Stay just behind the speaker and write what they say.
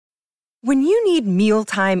When you need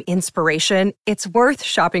mealtime inspiration, it's worth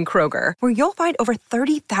shopping Kroger, where you'll find over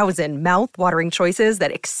 30,000 mouth-watering choices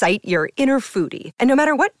that excite your inner foodie. And no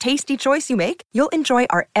matter what tasty choice you make, you'll enjoy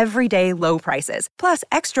our everyday low prices, plus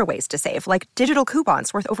extra ways to save, like digital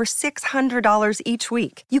coupons worth over $600 each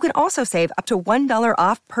week. You can also save up to $1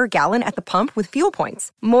 off per gallon at the pump with fuel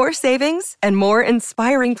points. More savings and more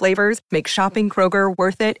inspiring flavors make shopping Kroger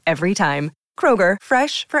worth it every time. Kroger,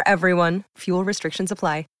 fresh for everyone. Fuel restrictions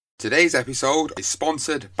apply. Today's episode is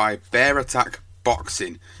sponsored by Bear Attack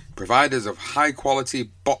Boxing, providers of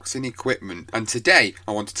high-quality boxing equipment. And today,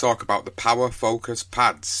 I want to talk about the Power Focus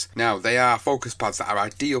Pads. Now, they are focus pads that are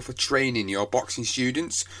ideal for training your boxing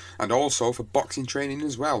students and also for boxing training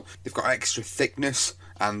as well. They've got extra thickness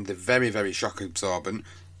and they're very, very shock absorbent.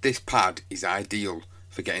 This pad is ideal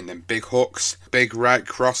for getting them big hooks, big right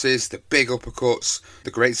crosses, the big uppercuts,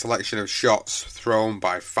 the great selection of shots thrown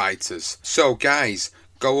by fighters. So, guys,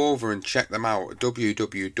 go over and check them out at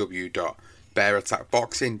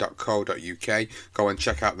www.bearattackboxing.co.uk. Go and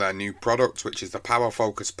check out their new product, which is the Power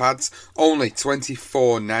Focus Pads. Only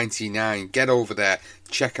 $24.99. Get over there,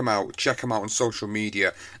 check them out. Check them out on social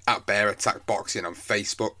media at Bear Attack Boxing on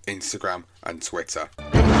Facebook, Instagram and Twitter.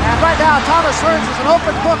 And right now, Thomas Hearns is an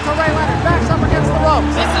open book to Ray Leonard. Backs up against the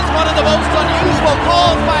ropes. This is one of the most unusual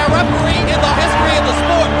calls by a referee in the history of the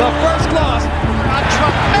sport. The first loss, a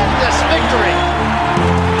tremendous victory.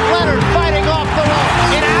 Leonard fighting off the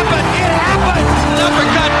ropes. It happened. It happened.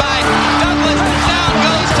 Uppercut by Douglas. Down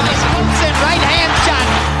goes Tyson. Wilson, right hand shot.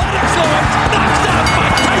 Excellent. Knocks out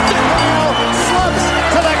by Tyson. Slumps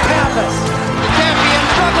to the canvas. The champion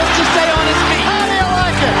struggles to stay on his feet. How do you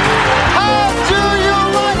like it? How do you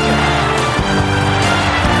like it?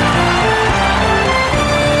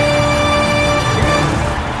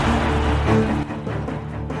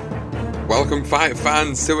 Welcome, fight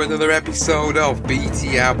fans, to another episode of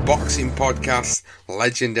BTR Boxing Podcast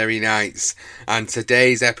Legendary Nights. And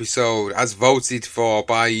today's episode, as voted for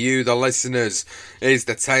by you, the listeners, is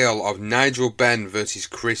the tale of Nigel Benn versus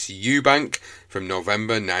Chris Eubank from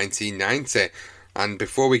November 1990. And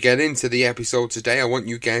before we get into the episode today, I want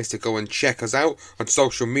you guys to go and check us out on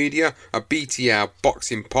social media at BTR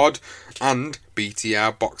Boxing Pod and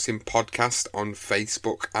BTR Boxing Podcast on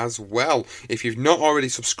Facebook as well. If you've not already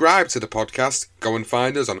subscribed to the podcast, go and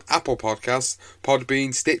find us on Apple Podcasts,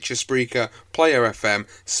 Podbean, Stitcher, Spreaker, Player FM,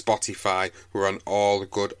 Spotify. We're on all the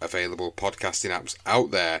good available podcasting apps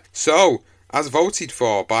out there. So, as voted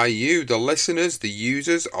for by you, the listeners, the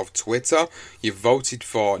users of Twitter, you've voted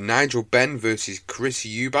for Nigel Benn versus Chris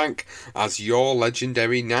Eubank as your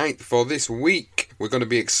legendary night for this week. We're going to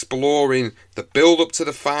be exploring the build-up to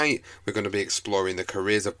the fight, we're going to be exploring the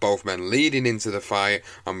careers of both men leading into the fight,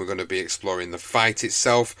 and we're going to be exploring the fight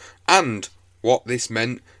itself and what this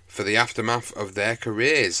meant for the aftermath of their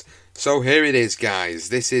careers. So here it is, guys.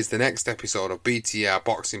 This is the next episode of BTR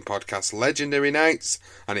Boxing Podcast Legendary Nights,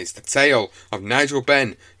 and it's the tale of Nigel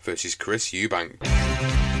Benn versus Chris Eubank.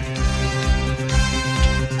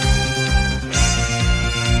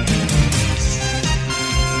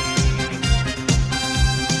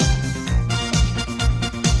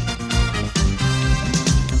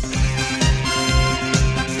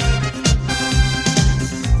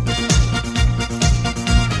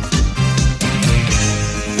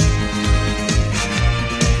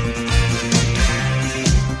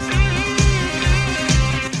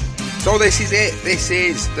 So this is it. This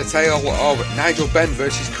is the tale of Nigel Benn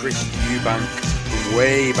versus Chris Eubank from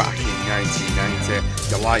way back in 1990.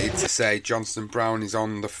 Delighted to say Johnston Brown is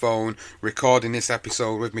on the phone recording this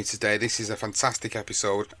episode with me today. This is a fantastic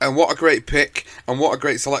episode. And what a great pick and what a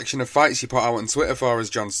great selection of fights you put out on Twitter for us,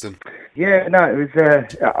 Johnston. Yeah, no, it was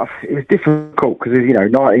difficult because,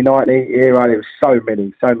 1990 era, there was so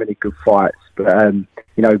many good fights. But, Ben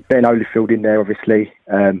Holyfield in there, obviously.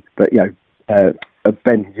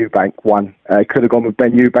 Ben Eubank won. Could have gone with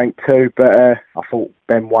Ben Eubank too, but I thought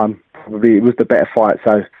Ben won. Probably it was the better fight.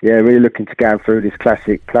 So yeah, really looking to go through this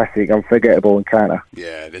classic, unforgettable encounter.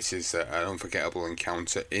 Yeah, this is an unforgettable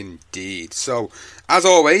encounter indeed. So, as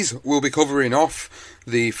always, we'll be covering off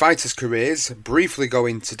the fighters' careers, briefly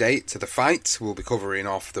going to date to the fight. We'll be covering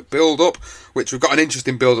off the build-up, which we've got an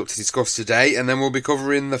interesting build-up to discuss today, and then we'll be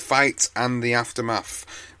covering the fight and the aftermath.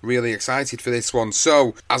 Really excited for this one.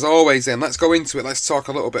 So, as always then, let's go into it. Let's talk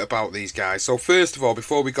a little bit about these guys. So, first of all,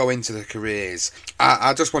 before we go into the careers,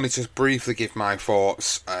 I just wanted to briefly give my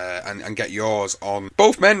thoughts and get yours on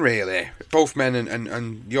both men, really. Both men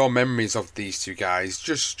and your memories of these two guys.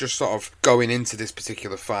 Just sort of going into this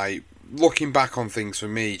particular fight. looking back on things for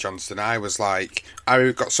me, Johnston, I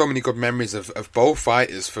got so many good memories of both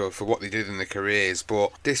fighters for what they did in their careers,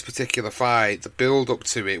 but this particular fight, the build up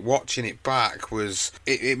to it, watching it back,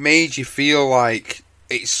 it made you feel like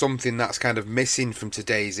it's something that's kind of missing from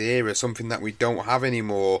today's era, something that we don't have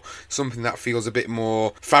anymore, something that feels a bit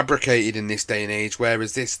more fabricated in this day and age,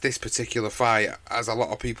 whereas this particular fight, as a lot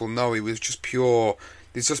of people know, it was just pure...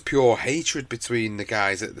 There's just pure hatred between the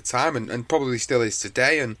guys at the time, and probably still is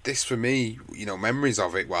today. And this, for me, memories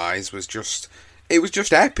of it wise, was just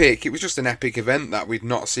epic. It was just an epic event that we'd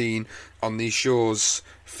not seen on these shows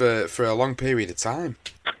for a long period of time.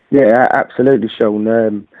 Yeah, absolutely, Sean.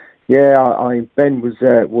 Ben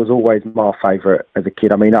was always my favourite as a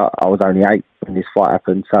kid. I mean, I was only 8 when this fight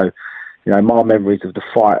happened, so. My memories of the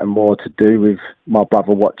fight are more to do with my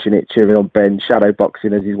brother watching it, cheering on Ben, shadow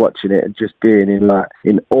boxing as he's watching it, and just being in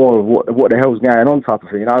awe of what the hell's going on type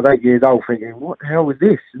of thing. I was 8 years old thinking, what the hell was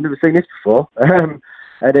this? I've never seen this before. And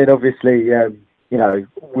then obviously,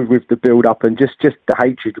 with the build-up and just the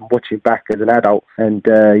hatred and watching back as an adult. And,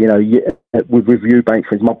 with Eubank,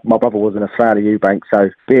 for instance, my brother wasn't a fan of Eubank,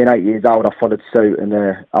 so being 8 years old, I followed suit, and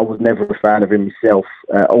I was never a fan of him myself,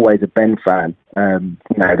 always a Ben fan.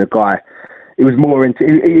 The guy, he was more into,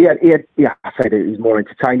 I say that he was more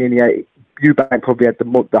entertaining. Eubank probably had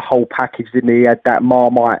the whole package, didn't he? He had that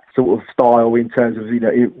Marmite sort of style in terms of,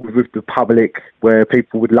 with the public, where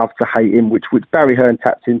people would love to hate him, which Barry Hearn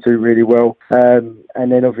tapped into really well.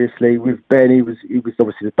 And then obviously with Ben, he was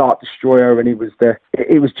obviously the Dart Destroyer, and he was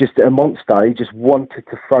just a monster. He just wanted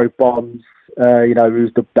to throw bombs. He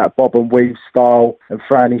was that bob and weave style and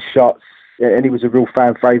throwing his shots. And he was a real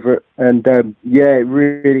fan favourite, and it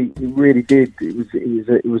really did.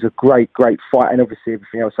 It was a great fight, and obviously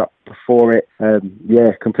everything else up before it.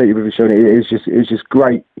 Completely with Sean. It was just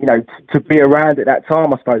great, to be around at that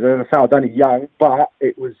time. I suppose. As I say, I was only young, but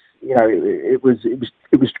it was, it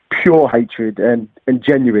was pure hatred and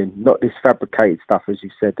genuine, not this fabricated stuff, as you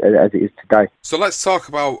said, as it is today. So let's talk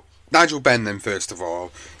about Nigel Benn then, first of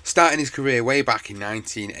all, starting his career way back in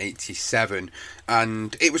 1987,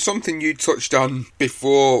 and it was something you touched on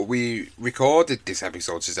before we recorded this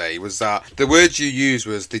episode today, was that the words you used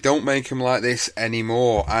was, they don't make him like this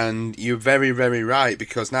anymore, and you're very, very right,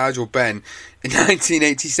 because Nigel Benn, in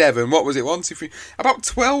 1987, what was it, 1, 2, 3, about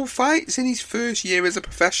 12 fights in his first year as a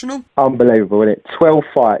professional? Unbelievable, isn't it? 12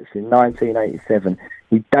 fights in 1987.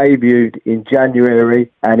 He debuted in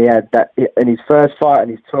January, and he had that. And his first fight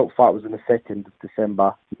and his 12th fight was on the 2nd of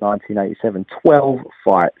December, 1987. 12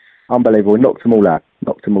 fights, unbelievable. He knocked them all out.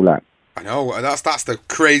 I know, and that's the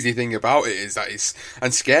crazy thing about it, is that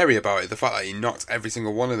and scary about it, the fact that he knocked every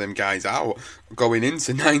single one of them guys out going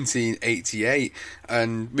into 1988,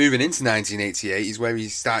 and moving into 1988 is where he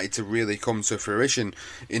started to really come to fruition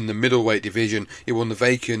in the middleweight division. He won the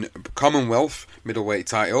vacant Commonwealth middleweight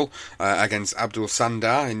title against Abdul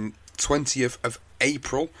Sandar in 20th of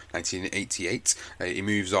April 1988. He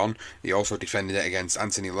moves on. He also defended it against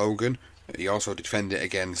Anthony Logan. He also defended it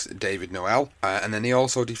against David Noel, and then he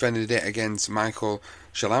also defended it against Michael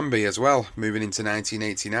Shalambi as well, moving into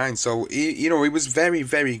 1989. So he was very,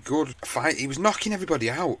 very good fight. He was knocking everybody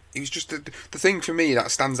out. He was just the thing for me that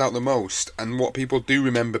stands out the most, and what people do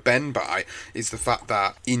remember Ben by, is the fact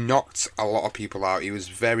that he knocked a lot of people out. He was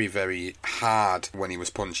very, very hard when he was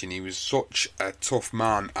punching. He was such a tough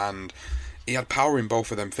man, and he had power in both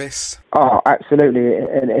of them fists. Oh, absolutely.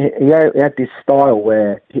 And he had this style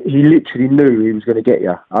where he literally knew he was going to get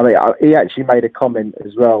you. I mean, he actually made a comment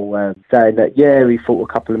as well, saying that, he fought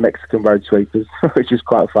a couple of Mexican road sweepers, which is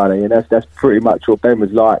quite funny. And that's pretty much what Ben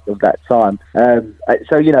was like of that time.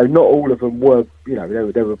 So, not all of them were,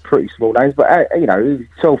 they were pretty small names. But,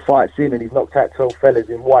 12 fights in and he's knocked out 12 fellas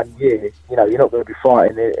in 1 year. You're not going to be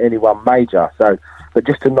fighting anyone major. So, but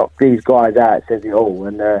just to knock these guys out says it all.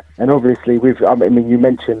 And obviously, you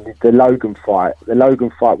mentioned the Logan fight. The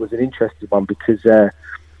Logan fight was an interesting one because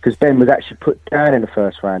Ben was actually put down in the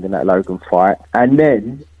first round in that Logan fight, and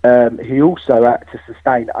then he also had to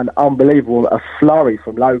sustain an unbelievable flurry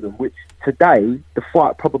from Logan, which today the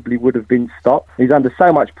fight probably would have been stopped. He's under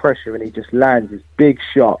so much pressure, and he just lands this big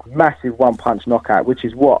shot, massive one-punch knockout, which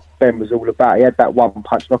is what Ben was all about. He had that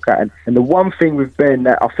one-punch knockout, and the one thing with Ben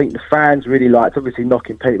that I think the fans really liked, obviously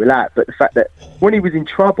knocking people out, but the fact that when he was in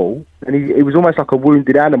trouble, and he was almost like a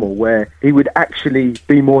wounded animal, where he would actually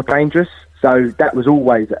be more dangerous. So that was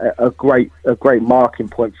always a great marking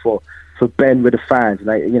point for for Ben with the fans. And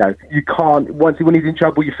they, you know, you can't, when he's in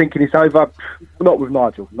trouble, you're thinking it's over. Not with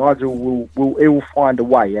Nigel. Nigel he'll find a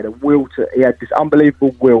way. He had this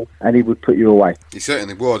unbelievable will, and he would put you away. He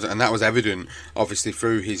certainly would, and that was evident, obviously,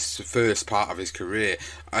 through his first part of his career.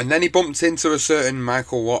 And then he bumped into a certain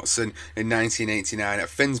Michael Watson in 1989 at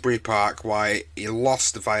Finsbury Park, where he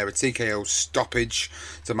lost via a TKO stoppage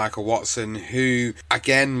to Michael Watson, who,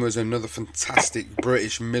 again, was another fantastic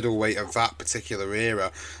British middleweight of that particular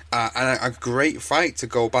era. And a great fight to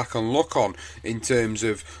go back and look on in terms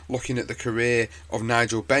of looking at the career of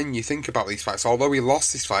Nigel Benn. You think about these fights, although he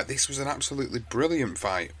lost this fight, this was an absolutely brilliant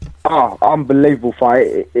fight. Oh, unbelievable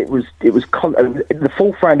fight. It was the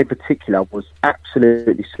fourth round in particular was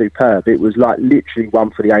absolutely superb. It was like literally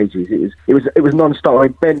one for the ages. It was non-stop. I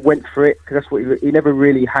mean, Ben went for it because that's what he never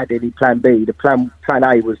really had any plan B. The plan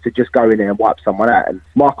A was to just go in there and wipe someone out. And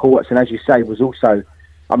Michael Watson, as you say, was also,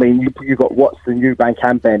 I mean, you got Watson, Eubank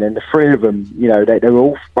and Ben, and the three of them, you know, they were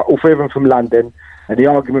all three of them from London. And the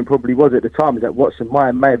argument probably was at the time is that Watson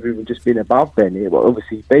may have even just been above Ben. He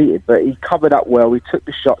obviously beat him, but he covered up well. He took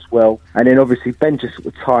the shots well, and then obviously Ben just sort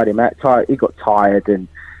of tired him out. He got tired, and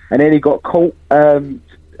then he got caught a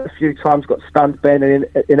few times, got stunned Ben, and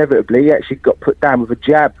inevitably he actually got put down with a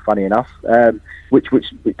jab. Funny enough, which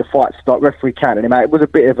the fight stopped. Referee counted him out. It was a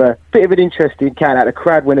bit of an interesting count out. The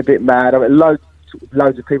crowd went a bit mad. I mean,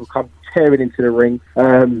 loads of people come tearing into the ring.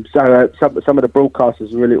 So some of the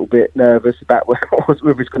broadcasters were a little bit nervous about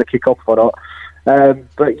whether it's going to kick off or not.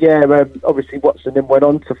 But yeah, obviously Watson then went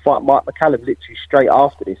on to fight Mike McCallum literally straight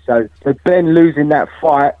after this. So Ben losing that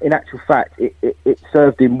fight, in actual fact, it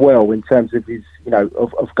served him well in terms of his, you know,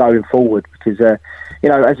 of going forward, because you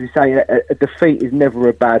know, as we say, a defeat is never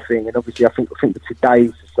a bad thing. And obviously, I think that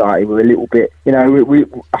today's society we're a little bit, you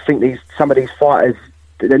know, I think some of these fighters,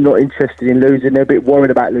 they're not interested in losing. They're a bit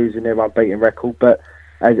worried about losing their unbeaten record, but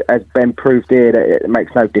as Ben proved here, that it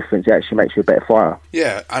makes no difference. It actually makes you a better fighter.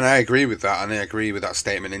 Yeah, and I agree with that, and I agree with that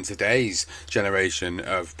statement in today's generation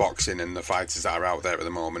of boxing and the fighters that are out there at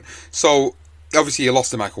the moment. So, obviously, you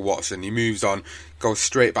lost to Michael Watson. He moves on, goes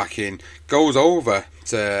straight back in, goes over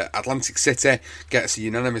to Atlantic City, gets a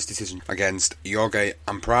unanimous decision against Jorge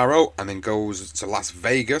Ampraro, and then goes to Las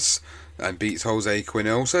Vegas and beats Jose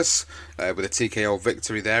Quinones with a TKO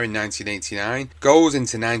victory there in 1989. Goes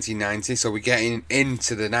into 1990, so we're getting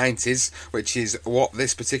into the 90s, which is what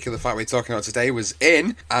this particular fight we're talking about today was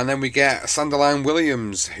in. And then we get Sanderline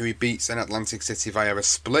Williams, who he beats in Atlantic City via a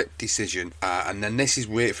split decision. And then this is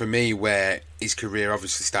for me where his career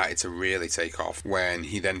obviously started to really take off, when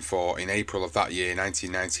he then fought in April of that year,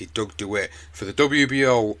 1990, Doug DeWitt for the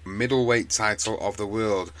WBO middleweight title of the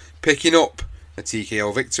world, picking up a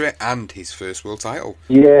TKO victory and his first world title.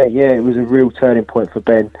 Yeah, it was a real turning point for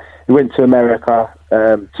Ben. He went to America,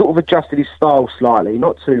 sort of adjusted his style slightly,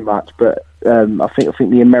 not too much, but I think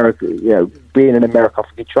the America, you know, being in America, I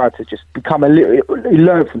think he tried to just become he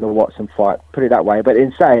learned from the Watson fight, put it that way. But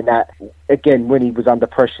in saying that, again, when he was under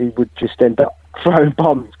pressure, he would just end up throwing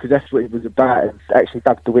bombs, because that's what it was about. And actually,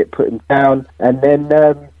 Doug DeWitt put him down, and then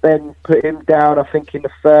Ben put him down, I think, in the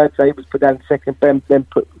third. So he was put down in the second, Ben then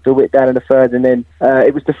put DeWitt down in the third, and then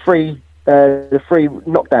it was the free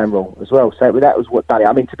knockdown rule as well. So that was what done it.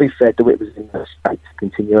 I mean, to be fair, DeWitt was in the state to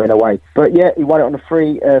continue in a way. But yeah, he won it on the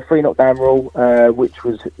free knockdown rule, which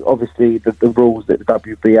was obviously the rules that the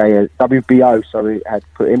WBO had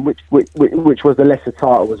put in, which was the lesser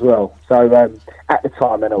title as well. So at the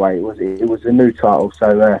time, anyway, it was a new title.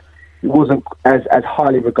 So it wasn't as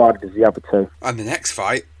highly regarded as the other two. And the next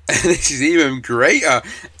fight, this is even greater.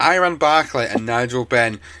 Iran Barkley and Nigel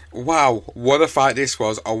Benn. Wow, what a fight this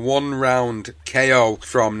was. A 1-round KO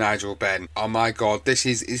from Nigel Benn. Oh my God, this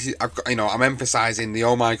is I'm emphasising the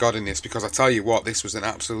oh my God in this, because I tell you what, this was an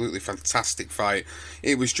absolutely fantastic fight.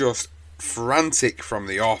 It was just frantic from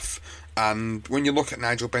the off. And when you look at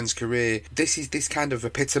Nigel Benn's career, this kind of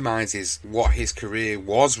epitomises what his career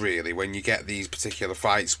was really, when you get these particular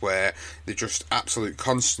fights where they're just absolute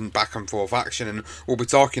constant back and forth action. And we'll be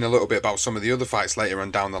talking a little bit about some of the other fights later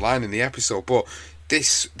on down the line in the episode, but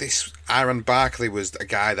this Iran Barkley was a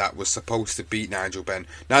guy that was supposed to beat Nigel Benn.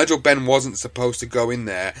 Nigel Benn wasn't supposed to go in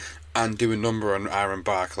there and do a number on Iran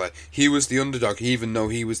Barkley. He was the underdog, even though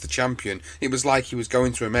he was the champion. It was like he was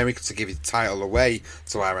going to America to give his title away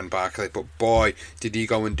to Iran Barkley, but boy, did he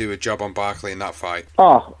go and do a job on Barkley in that fight.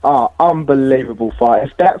 Unbelievable fight.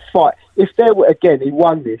 If there were, again, he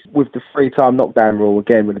won this with the 3-time knockdown rule,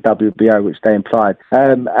 again with the WBO, which they implied,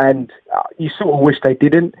 and you sort of wish they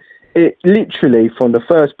didn't. It literally, from the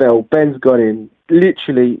first bell, Ben's got in,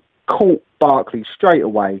 literally caught Barkley straight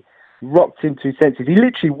away, rocked him to his senses. He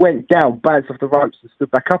literally went down, bounced off the ropes and stood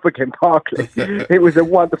back up again, Barkley. It was a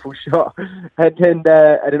wonderful shot. And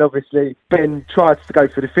then obviously Ben tries to go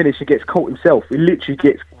for the finish and gets caught himself. He literally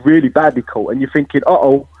gets really badly caught. And you're thinking,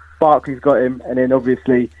 uh-oh, Barkley's got him. And then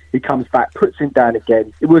obviously he comes back, puts him down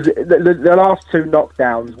again. It was the last two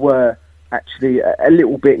knockdowns were actually a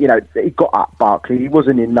little bit, he got up, Barkley. He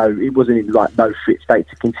wasn't in no fit state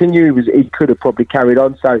to continue. He could have probably carried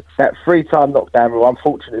on. So that 3-time knockdown rule,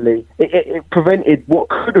 unfortunately, it prevented what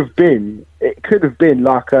could have been. It could have been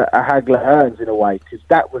like a Hagler Hearns in a way, because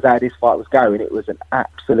that was how this fight was going. It was an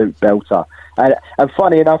absolute belter. And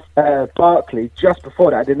funny enough, Barkley, just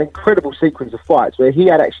before that, had an incredible sequence of fights where he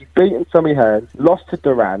had actually beaten Tommy Hearns, lost to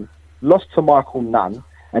Duran, lost to Michael Nunn,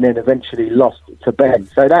 and then eventually lost to Ben.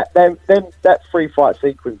 So that 3-fight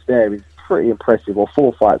sequence there is pretty impressive, or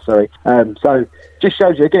 4 fights, sorry. So just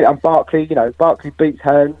shows you again. And Barkley, Barkley beats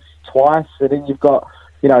Hearns twice, and then you've got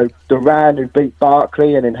Duran who beat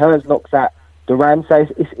Barkley, and then Hearns knocks out Duran. So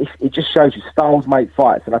it just shows you styles make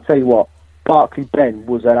fights. And I tell you what, Barkley Ben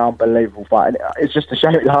was an unbelievable fight, and it's just a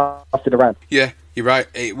shame it lasted around. Yeah. You're right,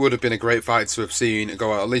 it would have been a great fight to have seen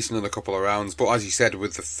go out at least another couple of rounds, but as you said,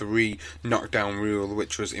 with the 3 knockdown rule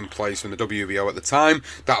which was in place from the WBO at the time,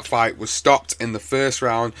 that fight was stopped in the first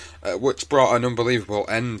round, which brought an unbelievable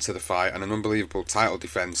end to the fight and an unbelievable title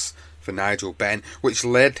defence for Nigel Benn, which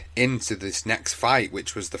led into this next fight,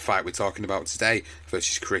 which was the fight we're talking about today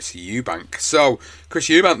versus Chris Eubank. So, Chris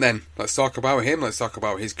Eubank then, let's talk about him, let's talk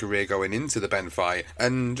about his career going into the Benn fight.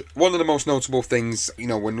 And one of the most notable things,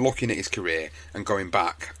 when looking at his career and going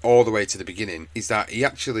back all the way to the beginning, is that he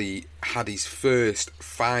actually had his first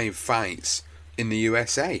 5 fights in the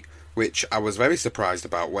USA, which I was very surprised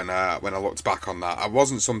about when I looked back on that. It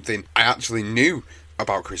wasn't something I actually knew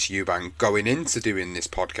about Chris Eubank going into doing this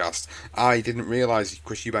podcast. I didn't realise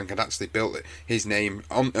Chris Eubank had actually built his name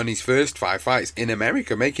on his first 5 fights in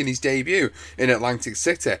America, making his debut in Atlantic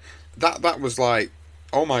City. That was like,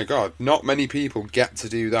 oh my god, not many people get to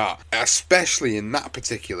do that, especially in that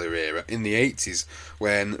particular era, in the 80s,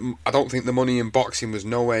 when I don't think the money in boxing was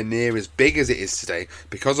nowhere near as big as it is today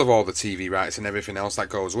because of all the TV rights and everything else that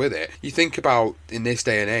goes with it. You think about, in this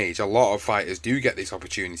day and age, a lot of fighters do get this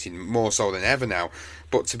opportunity, more so than ever now,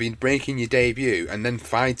 but to be breaking your debut and then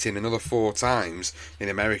fighting another 4 times in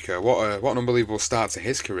America, what an unbelievable start to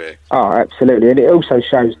his career. Oh, absolutely. And it also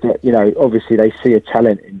shows that, obviously they see a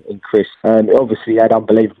talent in Chris. Obviously he had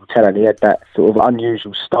unbelievable talent. He had that sort of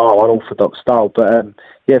unusual style, unorthodox style. But,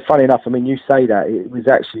 funny enough, you say that. It was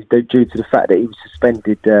actually due to the fact that he was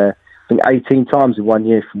suspended, I think, 18 times in 1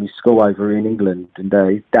 year from his school over in England. And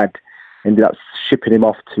his dad ended up shipping him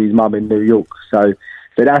off to his mum in New York. So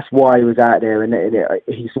that's why he was out there, and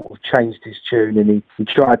he sort of changed his tune, and he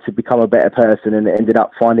tried to become a better person, and ended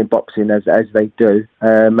up finding boxing as they do.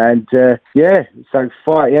 So he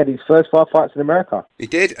had his first 5 fights in America. He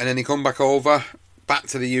did, and then he come back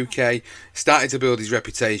to the UK, started to build his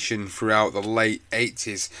reputation throughout the late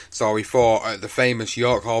 80s. So he fought at the famous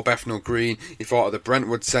York Hall, Bethnal Green, he fought at the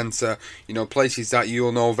Brentwood Centre, places that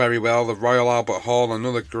you'll know very well, the Royal Albert Hall,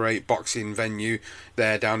 another great boxing venue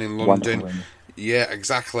there down in London. Wonderful. Yeah,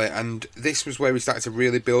 exactly. And this was where he started to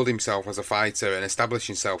really build himself as a fighter and establish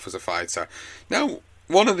himself as a fighter. Now,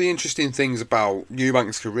 one of the interesting things about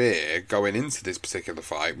Eubank's career going into this particular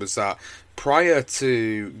fight was that prior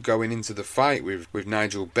to going into the fight with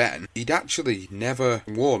Nigel Benn, he'd actually never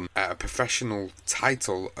won a professional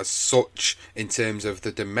title as such in terms of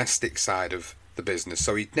the domestic side of the business.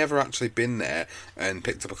 So he'd never actually been there and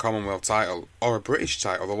picked up a Commonwealth title or a British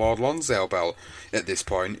title, the Lord Lonsdale belt at this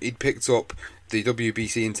point. He'd picked up the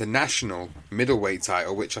WBC International middleweight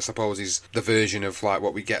title, which I suppose is the version of like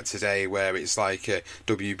what we get today, where it's like a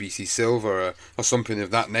WBC Silver or something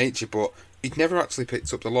of that nature, but he'd never actually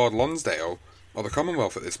picked up the Lord Lonsdale or the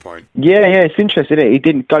Commonwealth at this point. Yeah, it's interesting, isn't it? He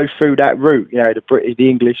didn't go through that route, the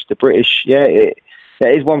English, the British,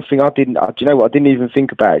 that is one thing I didn't even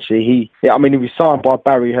think about, actually. He was signed by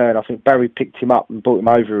Barry Hearn. I think Barry picked him up and brought him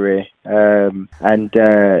over here.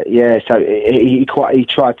 So he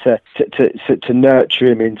tried to nurture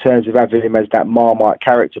him in terms of having him as that Marmite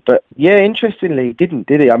character. But, interestingly, he didn't,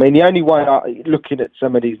 did he? The only one, looking at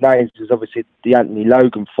some of these names, is obviously the Anthony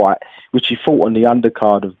Logan fight, which he fought on the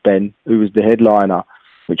undercard of Ben, who was the headliner,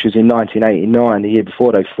 which was in 1989, the year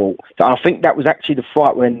before they fought. So I think that was actually the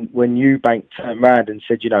fight when Eubank turned around and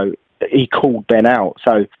said, he called Ben out.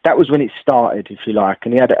 So that was when it started, if you like.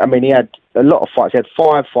 And he had a lot of fights. He had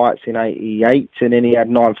 5 fights in 88, and then he had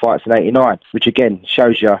 9 fights in 89, which again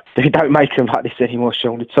shows you they don't make them like this anymore,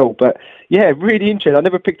 Sean, at all. But yeah, really interesting. I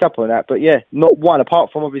never picked up on that, but yeah, not one,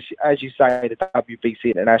 apart from obviously, as you say, the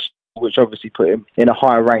WBC International, which obviously put him in a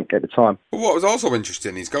higher rank at the time. But what was also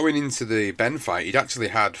interesting is going into the Ben fight, he'd actually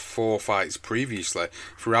had 4 fights previously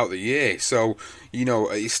throughout the year. So, you know,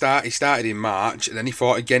 he started in March, and then he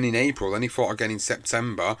fought again in April, then he fought again in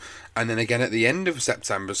September, and then again at the end of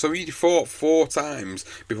September. So he fought 4 times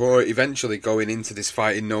before eventually going into this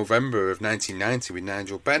fight in November of 1990 with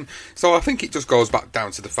Nigel Benn. So I think it just goes back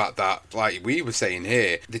down to the fact that, like we were saying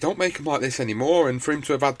here, they don't make him like this anymore, and for him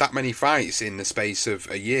to have had that many fights in the space of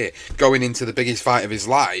a year, going into the biggest fight of his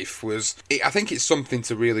life, I think it's something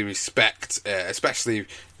to really respect, especially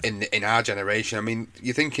in our generation. I mean,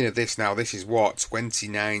 you're thinking of this now, this is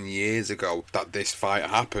 29 years ago that this fight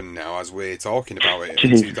happened now, as we're talking about it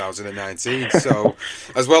in 2019. So,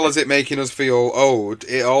 as well as it making us feel old,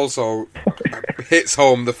 it also hits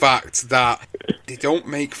home the fact that they don't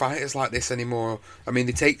make fighters like this anymore. I mean,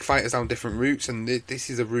 they take fighters down different routes, and this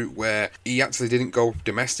is a route where he actually didn't go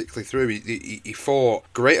domestically through. He fought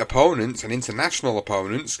great opponents and international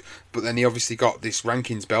opponents, but then he obviously got this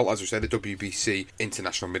rankings belt, as we said, the WBC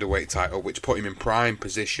International Middleweight title, which put him in prime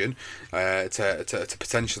position to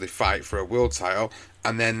potentially fight for a world title.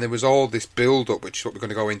 And then there was all this build-up, which is what we're going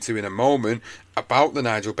to go into in a moment, about the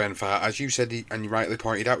Nigel Benn fight. As you said, and you rightly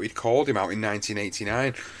pointed out, he'd called him out in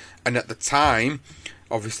 1989. And at the time,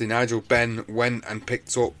 obviously Nigel Benn went and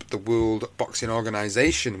picked up the World Boxing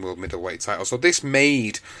Organisation World Middleweight title. So this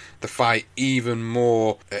made the fight even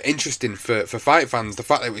more interesting for fight fans. The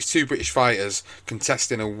fact that it was 2 British fighters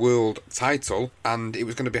contesting a world title, and it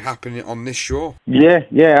was going to be happening on this show. Yeah,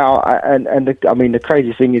 and I mean the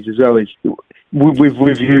crazy thing is as well is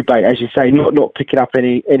with Eubank, as you say, not picking up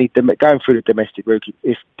any going through the domestic route,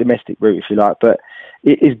 if you like, but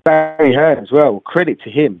it is Barry Hearn as well. Credit to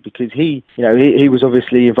him, because he was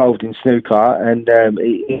obviously involved in snooker, and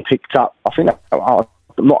he picked up, I think, I'm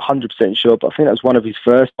not 100% sure, but I think that was one of his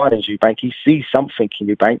first fights in Eubank. He sees something in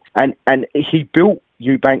Eubank, and he built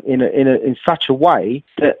Eubank in such a way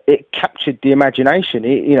that it captured the imagination.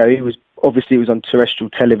 He was obviously, it was on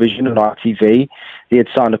terrestrial television on ITV. He had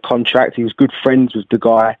signed a contract. He was good friends with the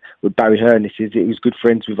guy, with Barry Hearn. He was good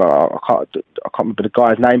friends with, I can't remember the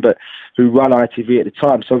guy's name, but who ran ITV at the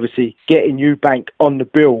time. So obviously getting Eubank on the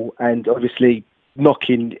bill, and obviously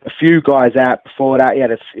knocking a few guys out before that. He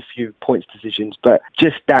had a few points decisions, but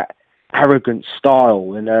just that arrogant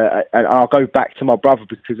style. And I'll go back to my brother,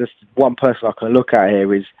 because that's one person I can look at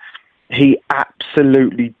here is, he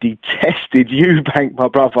absolutely detested Eubank, my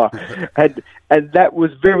brother. and that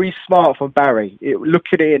was very smart from Barry. Look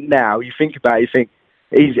at it now, you think about it, you think,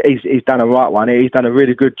 he's done a right one. He's done a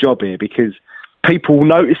really good job here, because people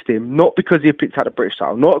noticed him, not because he had picked up the British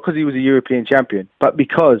title, not because he was a European champion, but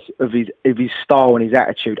because of his style and his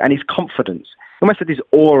attitude and his confidence. He almost had this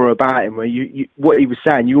aura about him where you what he was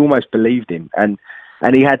saying, you almost believed him.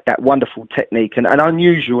 And he had that wonderful technique, and an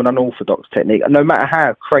unusual and unorthodox technique. And no matter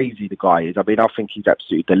how crazy the guy is, I mean, I think he's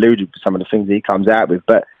absolutely deluded with some of the things that he comes out with.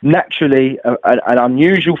 But naturally, an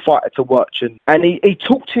unusual fighter to watch. And he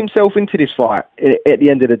talked himself into this fight at the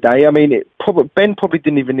end of the day. I mean, Ben probably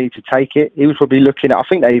didn't even need to take it. He was probably looking at, I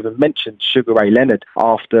think they even mentioned Sugar Ray Leonard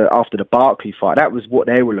after the Barkley fight. That was what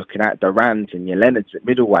they were looking at, the Rands and your Leonards at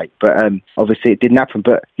middleweight. But obviously it didn't happen.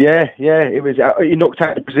 But yeah, it was. He knocked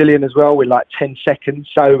out the Brazilian as well with like 10 seconds.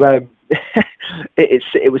 So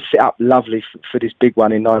it was set up lovely for this big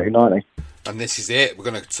one in 1990. And this is it. We're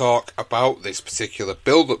going to talk about this particular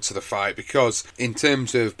build-up to the fight, because in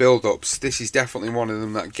terms of build-ups, this is definitely one of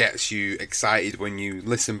them that gets you excited when you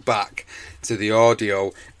listen back to the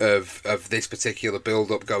audio of this particular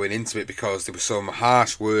build-up going into it, because there were some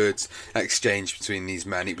harsh words exchanged between these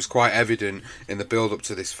men. It was quite evident in the build-up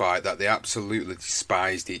to this fight that they absolutely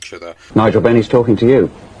despised each other. Nigel Benn is talking to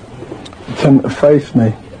you. To face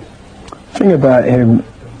me. The thing about him,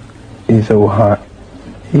 he's all hype.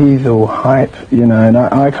 He's all hype, and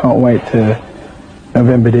I can't wait to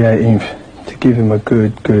November the 18th to give him a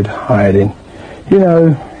good hiding. He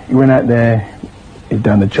went out there, he'd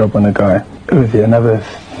done the job on the guy. Who was it? Another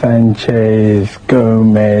Sanchez,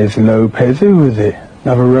 Gomez, Lopez, who was it?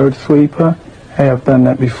 Another road sweeper? Hey, I've done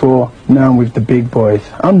that before. Now I'm with the big boys.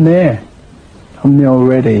 I'm there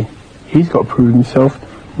already. He's got to prove himself,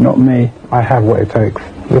 not me. I have what it takes.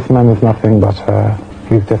 This man is nothing but,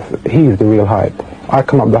 he's the real hype. I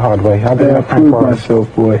come up the hard way. I proved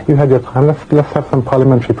myself, boy. You had your time. Let's have some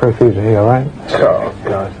parliamentary procedure here, all right? Oh,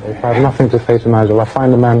 God. I have nothing to say to Nigel. I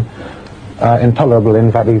find the man intolerable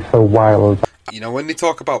in that he's so wild. When they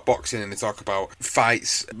talk about boxing and they talk about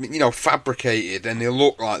fights, fabricated, and they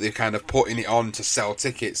look like they're kind of putting it on to sell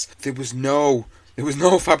tickets, there was no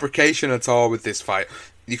fabrication at all with this fight.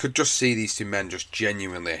 You could just see these two men just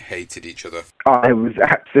genuinely hated each other. It was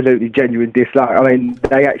absolutely genuine dislike. I mean,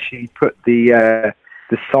 they actually put the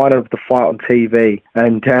sign of the fight on TV,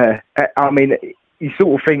 and you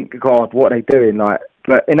sort of think, God, what are they doing?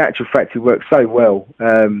 But in actual fact, it worked so well.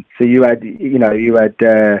 So you had Eubank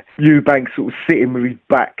sort of sitting with his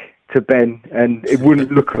back to Ben, and it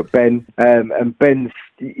wouldn't look at Ben. And Ben,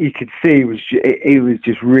 you could see he was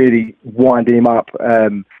just really winding him up.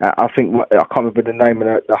 I think I can't remember the name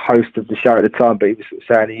of the host of the show at the time, but he was sort of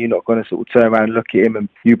saying, "You're not going to sort of turn around and look at him." And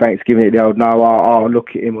Eubank's giving it the old, "No, I'll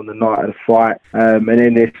look at him on the night of the fight." And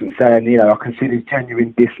then they're sort of saying, I can see this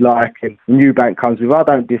genuine dislike. And Eubank comes with, "I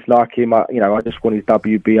don't dislike him. I just want his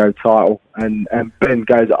WBO title." And Ben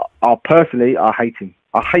goes, "Personally, I hate him.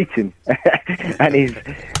 I hate him." And he's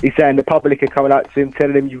saying the public are coming up to him,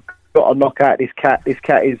 telling him, "You've got to knock out this cat. This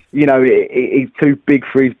cat is, he's too big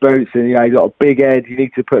for his boots, and he's got a big head. You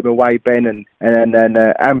need to put him away, Ben." And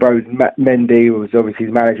Ambrose Mendy, who was obviously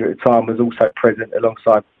his manager at the time, was also present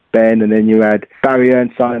alongside Ben. And then you had Barry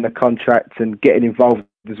Hearn signing the contract and getting involved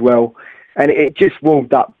as well. And it just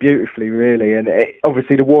warmed up beautifully, really. And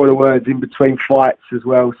obviously the war of words in between fights as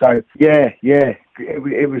well. So yeah.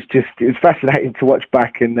 It was fascinating to watch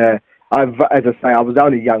back. And as I say, I was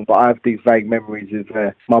only young, but I have these vague memories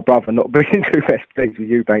of my brother not being too best pleased with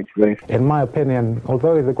Eubank, to be honest. In my opinion,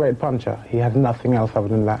 although he's a great puncher, he had nothing else other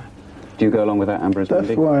than that. Do you go along with that, Ambrose? That's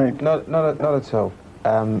why. Not at all.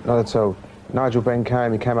 Not at all. Nigel Benn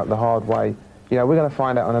came up the hard way. We're going to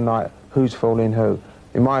find out on a night who's fooling who.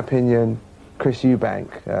 In my opinion, Chris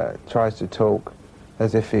Eubank tries to talk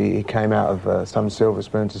as if he came out of some silver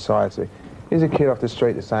spoon society. He's a kid off the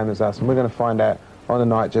street the same as us, and we're going to find out on the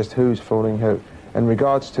night just who's fooling who. In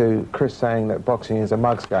regards to Chris saying that boxing is a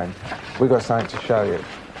mugs game, we've got something to show you.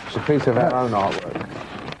 It's a piece of our own artwork.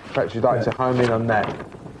 Perhaps you'd like to home in on that.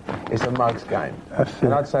 It's a mugs game.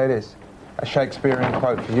 And I'd say this, a Shakespearean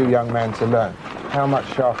quote for you young man to learn. How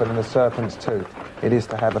much sharper than a serpent's tooth it is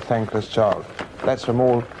to have a thankless child. That's from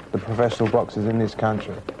all the professional boxers in this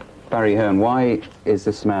country. Barry Hearn, why is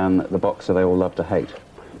this man the boxer they all love to hate?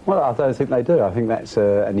 Well, I don't think they do. I think that's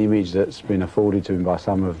an image that's been afforded to him by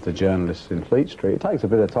some of the journalists in Fleet Street. It takes a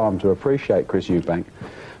bit of time to appreciate Chris Eubank.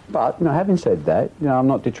 But, having said that, I'm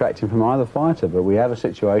not detracting from either fighter, but we have a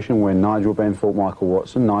situation where Nigel Benn fought Michael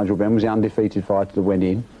Watson. Nigel Benn was the undefeated fighter that went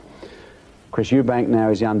in. Chris Eubank now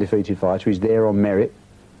is the undefeated fighter. He's there on merit.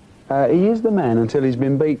 He is the man until he's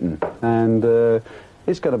been beaten. And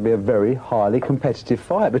it's going to be a very highly competitive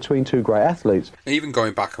fight between two great athletes. Even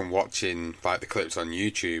going back and watching the clips on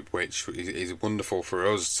YouTube, which is wonderful for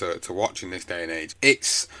us to watch in this day and age,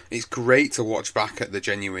 it's great to watch back at the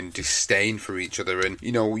genuine disdain for each other. And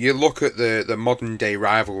you look at the modern day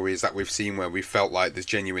rivalries that we've seen where we felt like there's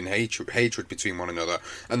genuine hatred between one another,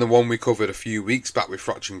 and the one we covered a few weeks back with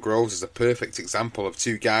Froch and Groves is a perfect example of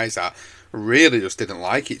two guys that really just didn't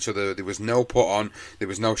like each other. There was no put on, there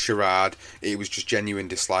was no charade, it was just genuine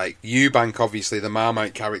dislike. Eubank, obviously, the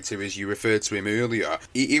Marmite character, as you referred to him earlier,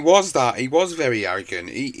 he was very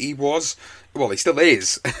arrogant. He was, well, he still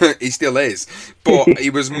is. He still is. But he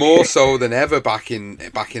was more so than ever back in the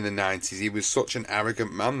 90s. He was such an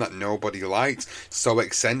arrogant man that nobody liked. So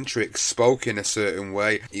eccentric, spoke in a certain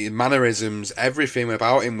way. His mannerisms, everything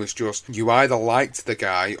about him was just, you either liked the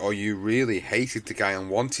guy or you really hated the guy and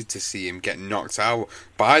wanted to see him get knocked out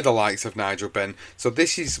by the likes of Nigel Benn. So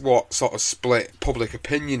this is what sort of split public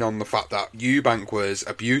opinion on the fact that Eubank was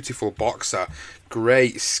a beautiful boxer,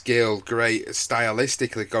 great skill, great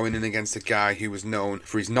stylistically going in against a guy who was known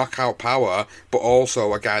for his knockout power, but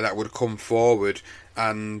also a guy that would come forward,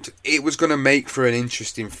 and it was going to make for an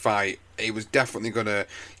interesting fight. It was definitely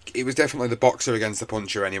the boxer against the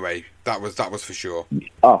puncher anyway. That was for sure.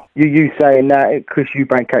 Oh, you saying that? Chris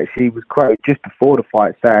Eubank actually was quoted just before the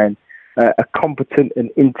fight saying, a competent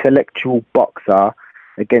and intellectual boxer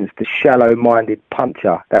against a shallow-minded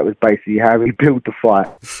puncher. That was basically how he built the fight.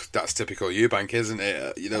 That's typical Eubank, isn't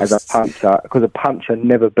it? As a puncher, because a puncher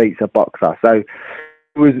never beats a boxer. So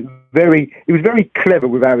he was very clever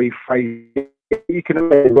with how he phrased it. You can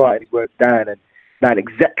really write his words down and know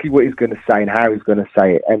exactly what he's going to say and how he's going to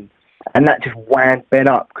say it, and that just wound Ben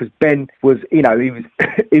up, because Ben was, he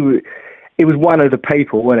was one of the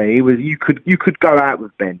people, wasn't he? He was. You could go out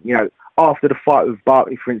with Ben, After the fight with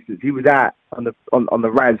Barkley, for instance, he was out on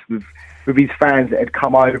the Raz with his fans that had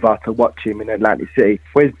come over to watch him in Atlantic City.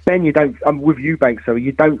 Whereas Ben, I'm with Eubank, so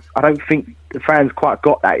I don't think the fans quite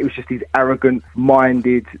got that. It was just his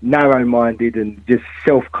arrogant-minded, narrow-minded, and just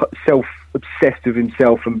obsessed with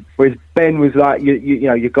himself, and whereas Ben was like you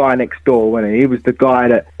know, your guy next door, wasn't he? He was the guy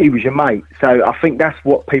that he was your mate. So I think that's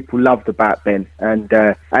what people loved about Ben, and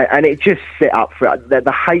it just set up for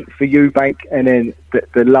the hate for Eubank, and then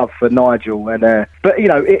the love for Nigel, and but you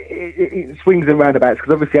know, it swings and roundabouts,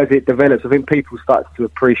 because obviously as it develops, I think people start to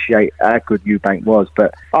appreciate how good Eubank was.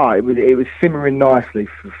 But it was simmering nicely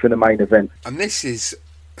for the main event. And this is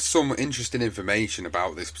some interesting information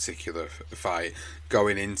about this particular fight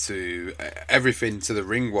going into everything to the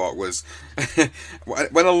ring walk was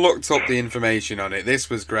when I looked up the information on it, this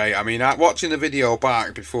was great. I mean, watching the video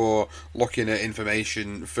back before looking at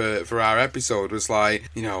information for our episode was like,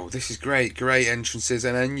 you know, this is great entrances,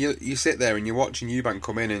 and then you sit there and you're watching Eubank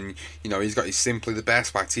come in, and you know, he's got his Simply the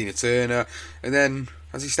Best by Tina Turner, and then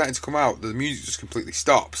as he's starting to come out, the music just completely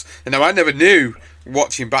stops. And now I never knew,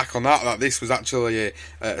 watching back on that this was actually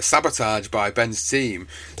a sabotage by Ben's team.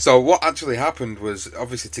 So what actually happened was,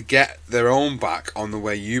 obviously, to get their own back on the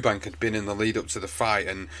way Eubank had been in the lead up to the fight,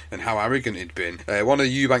 and how arrogant he'd been, one of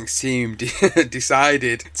Eubank's team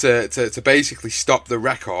decided to basically stop the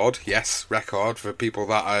record. Yes, record, for people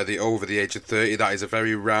that are over the age of 30. That is a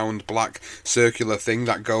very round black circular thing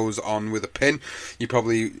that goes on with a pin. You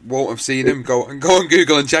probably won't have seen him. Go on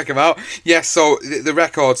Google and check him out. Yes, so the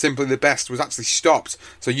record, Simply the Best, was actually stopped.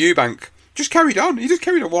 So Eubank just carried on. He just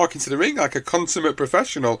carried on walking to the ring like a consummate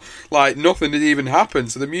professional, like nothing had even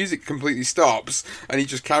happened. So the music completely stops, and he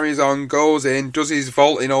just carries on, goes in, does his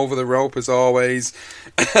vaulting over the rope as always,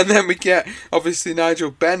 and then we get obviously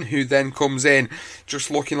Nigel Benn, who then comes in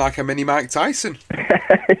just looking like a mini Mike Tyson.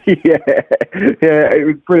 yeah, it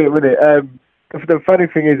was brilliant, wasn't it? The funny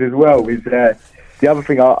thing is as well is the other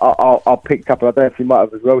thing I picked up, and I don't know if you might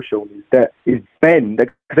have as well, Sean, is Ben.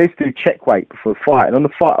 They used to do check weight before the fight, and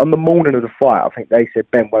on the morning of the fight, I think they said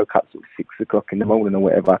Ben woke up sort of 6 o'clock in the morning or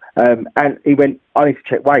whatever, and he went, I need to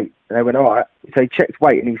check weight, and they went, all right. So he checked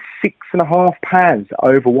weight, and he was 6.5 pounds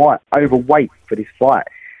overweight for this fight,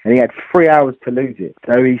 and he had 3 hours to lose it.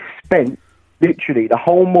 So he spent literally the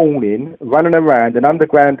whole morning running around an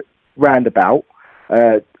underground roundabout.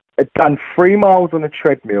 Had done 3 miles on a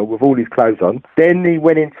treadmill with all his clothes on. Then he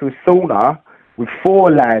went into a sauna with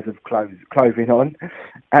 4 layers of clothing on,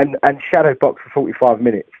 and shadow boxed for 45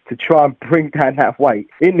 minutes to try and bring down that weight.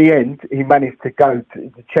 In the end, he managed to go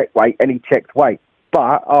to check weight, and he checked weight.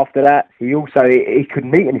 But after that, he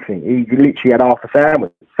couldn't eat anything. He literally had half a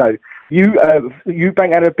sandwich. So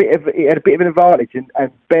Eubank had a bit of an advantage,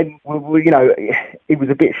 and Ben, you know, he was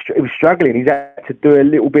struggling. He had to do a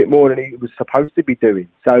little bit more than he was supposed to be doing.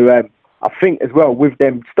 So I think as well, with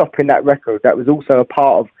them stopping that record, that was also a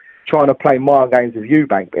part of trying to play mind games with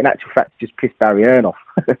Eubank, but in actual fact, just pissed Barry Hearn off.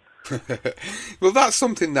 Well, that's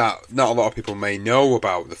something that not a lot of people may know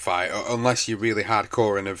about the fight, unless you're really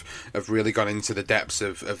hardcore and have really gone into the depths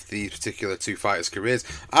of these particular two fighters' careers.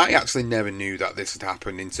 I actually never knew that this had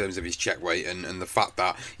happened in terms of his check weight, and the fact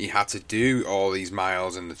that he had to do all these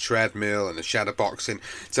miles and the treadmill and the shadow boxing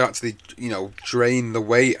to actually, you know, drain the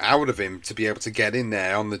weight out of him to be able to get in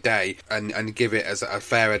there on the day and give it as a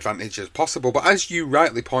fair advantage as possible. But as you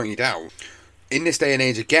rightly pointed out, in this day and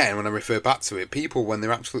age, again, when I refer back to it, people, when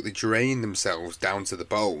they're absolutely drained themselves down to the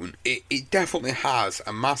bone, it definitely has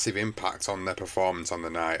a massive impact on their performance on the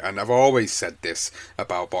night. And I've always said this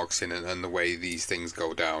about boxing and the way these things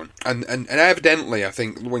go down. And evidently, I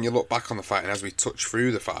think, when you look back on the fight, and as we touch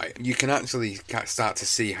through the fight, you can actually start to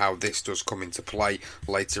see how this does come into play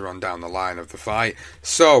later on down the line of the fight.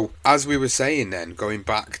 So, as we were saying then, going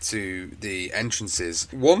back to the entrances,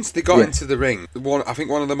 once they got into the ring, I think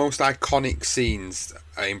one of the most iconic scenes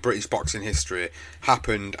in British boxing history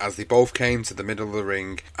happened as they both came to the middle of the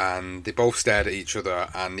ring and they both stared at each other,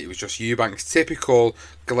 and it was just Eubank's typical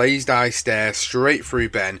glazed eye stare straight through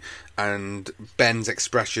Ben, and Ben's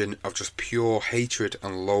expression of just pure hatred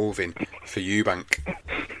and loathing for Eubank.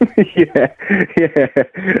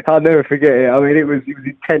 yeah, I'll never forget it. I mean, it was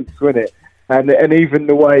intense, wasn't it? And even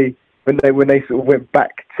the way when they sort of went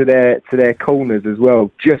back to their corners as well,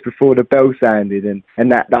 just before the bell sounded,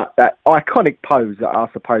 and that iconic pose that I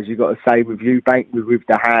suppose you got to say with Eubank with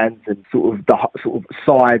the hands and sort of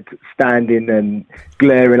side standing and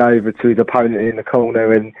glaring over to his opponent in the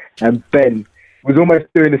corner, and Ben was almost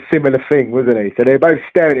doing a similar thing, wasn't he? So they're both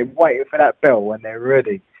staring at him, waiting for that bell when they're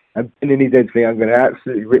ready. And Ben in his head thinking, I'm going to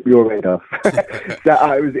absolutely rip your head off.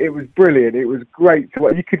 So it was brilliant. It was great to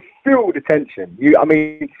watch. You could feel the tension.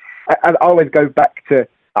 I always go back to,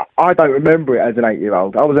 I don't remember it as an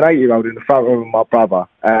 8-year-old. I was an 8-year-old in the front room with my brother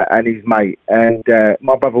and his mate. And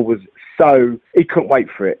my brother was he couldn't wait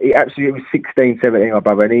for it. He was 16, 17, my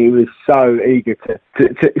brother, and he was so eager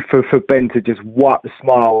for Ben to just wipe the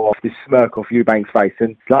smile off, this smirk off Eubank's face.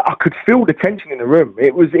 And like, I could feel the tension in the room.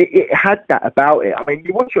 It had that about it. I mean,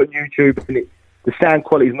 you watch it on YouTube and the sound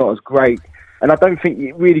quality is not as great, and I don't think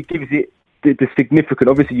it really gives it the significant.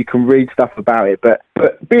 Obviously, you can read stuff about it, but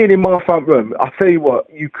being in my front room, I tell you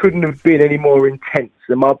what, you couldn't have been any more intense.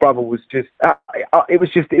 And my brother was just, it was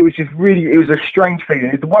a strange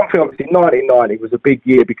feeling. The one thing, obviously, 1990 was a big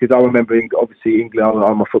year because I remember, obviously, England.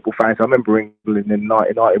 I'm a football fan, so I remember England in the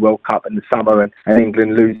 1990 World Cup in the summer, and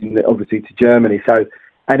England losing, obviously, to Germany. So.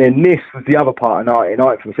 And then this was the other part of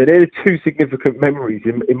 1990 for me. So they're the two significant memories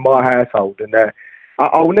in my household, and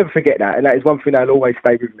I will never forget that. And that is one thing that'll always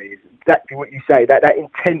stay with me. Is exactly what you say. That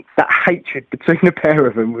intense, that hatred between the pair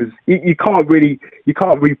of them was you can't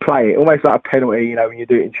replay it. Almost like a penalty, when you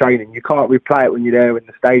do it in training. You can't replay it when you're there in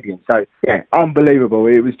the stadium. So yeah, unbelievable.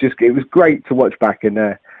 It was great to watch back, and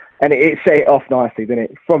it set it off nicely, didn't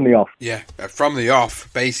it? From the off. Yeah, from the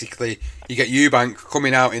off, basically, you get Eubank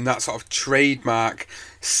coming out in that sort of trademark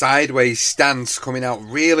sideways stance, coming out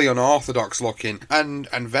really unorthodox looking and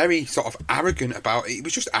very sort of arrogant about it. It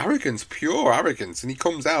was just arrogance, pure arrogance, and he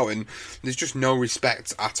comes out and there's just no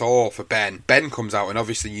respect at all for Ben. Ben comes out and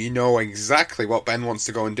obviously you know exactly what Ben wants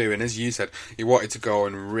to go and do, and as you said, he wanted to go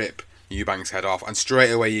and rip Eubank's head off, and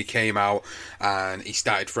straight away he came out and he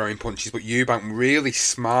started throwing punches. But Eubank really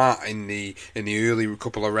smart in the early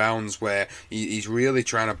couple of rounds where he's really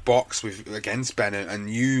trying to box against Ben and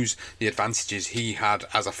use the advantages he had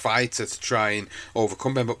as a fighter to try and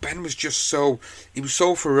overcome Ben. But Ben was just so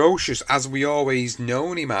ferocious, as we always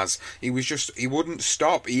known him as. He wouldn't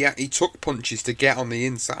stop. He took punches to get on the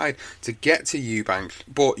inside to get to Eubank,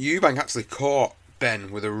 but Eubank actually caught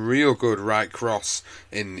Ben with a real good right cross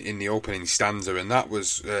in the opening stanza, and that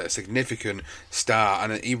was a significant start,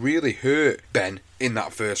 and he really hurt Ben in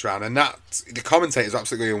that first round, and that the commentators were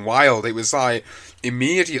absolutely going wild. It was like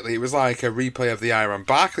immediately, it was like a replay of the Iron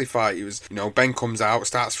Barkley fight. It was, Ben comes out,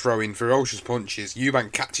 starts throwing ferocious punches,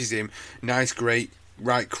 Eubank catches him, nice great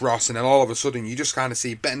right cross, and then all of a sudden you just kind of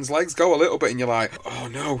see Ben's legs go a little bit and you're like, oh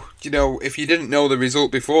no. If you didn't know the result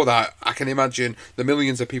before that, I can imagine the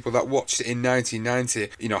millions of people that watched it in 1990,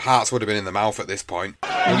 hearts would have been in the mouth at this point.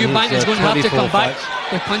 Eubank is going to have to come back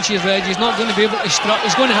with punches ready. He's not going to be able to strut.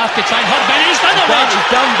 He's going to have to try and hurt Ben. He's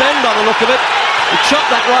done Ben by the look of it. He chopped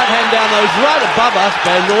that right hand down those right above us,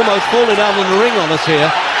 Ben, almost falling down on the ring on us here.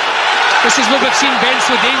 This is what we've seen Ben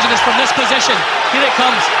so dangerous from this position. Here it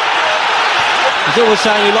comes. He's always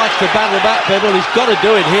saying he likes to battle back, Ben. Well, he's got to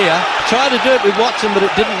do it here. Tried to do it with Watson, but it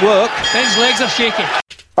didn't work. Ben's legs are shaking.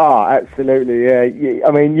 Oh, absolutely, yeah.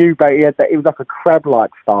 I mean, Eubank, he had that. It was like a crab-like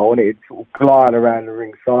style, and it'd sort of glide around the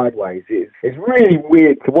ring sideways. It's really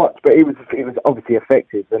weird to watch, but it was obviously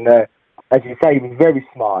effective. And as you say, he was very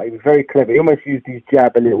smart. He was very clever. He almost used his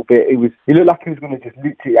jab a little bit. He looked like he was going to just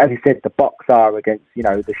literally, as he said, the boxer against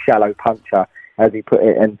the shallow puncher, as he put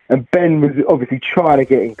it. And Ben was obviously trying to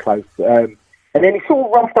get in close. And then he sort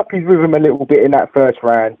of roughed up his rhythm a little bit in that first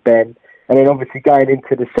round, Ben. And then obviously going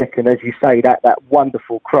into the second, as you say, that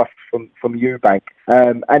wonderful cross from Eubank.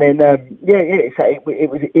 And then,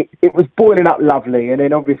 it was boiling up lovely. And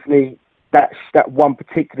then obviously that one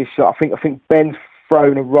particular shot, I think Ben's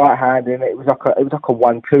thrown a right hand, and it was like a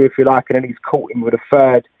 1-2, if you like. And then he's caught him with a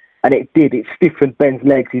third, and it stiffened Ben's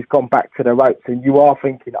legs. He's gone back to the ropes, and you are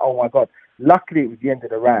thinking, oh my God. Luckily, it was the end of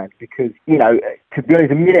the round because, to be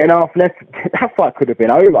honest, a minute and a half left, that fight could have been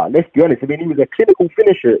over. Let's be honest. I mean, he was a clinical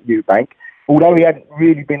finisher at Eubank, although he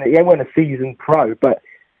wasn't a seasoned pro, but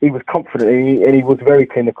he was confident and he was very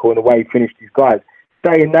clinical in the way he finished his guys.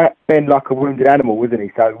 Saying that, Ben like a wounded animal, wasn't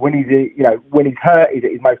he? So when he's hurt, he's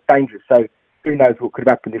at his most dangerous. So who knows what could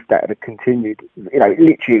have happened if that had continued.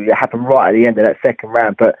 Literally it happened right at the end of that second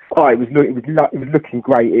round. But it was looking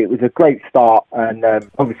great. It was a great start, and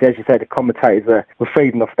obviously, as you say, the commentators were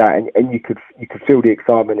feeding off that, and you could feel the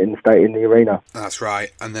excitement in the arena. That's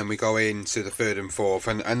right. And then we go into the third and fourth,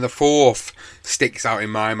 and the fourth sticks out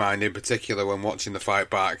in my mind in particular when watching the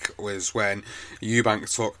fight back, was when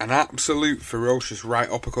Eubank took an absolute ferocious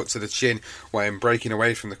right uppercut to the chin when breaking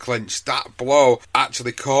away from the clinch. That blow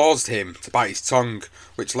actually caused him to bite his tongue,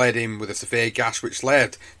 which led him with a severe gash, which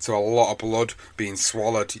led to a lot of blood being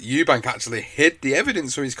swallowed. Eubank actually hid the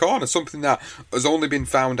evidence from his corner, something that has only been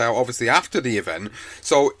found out obviously after the event.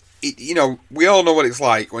 So we all know what it's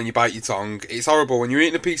like when you bite your tongue. It's horrible when you're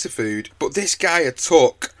eating a piece of food, but this guy had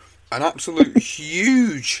took an absolute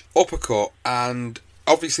huge uppercut, and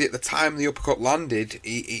obviously at the time the uppercut landed,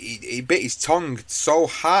 he bit his tongue so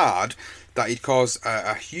hard that he'd caused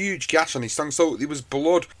a huge gash on his tongue. So there was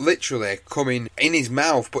blood literally coming in his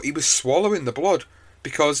mouth, but he was swallowing the blood.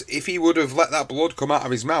 Because if he would have let that blood come out of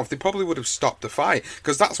his mouth, they probably would have stopped the fight.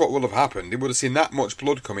 Because that's what would have happened. They would have seen that much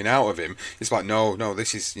blood coming out of him. It's like, no,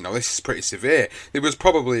 this is pretty severe. There was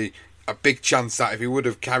probably a big chance that if he would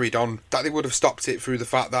have carried on, that they would have stopped it through the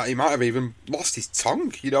fact that he might have even lost his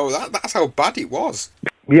tongue. That's how bad it was.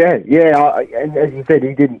 Yeah, and as you said,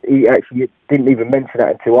 he actually didn't even mention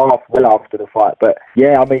that until well after the fight. But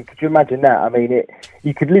yeah, I mean, could you imagine that? I mean,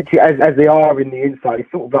 you could literally, as they are in the inside,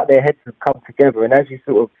 it's sort of like their heads have come together. And as you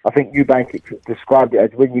sort of, I think Eubank described it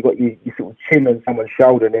as when you got your sort of chin on someone's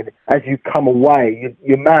shoulder, and then as you come away,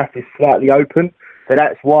 your mouth is slightly open. So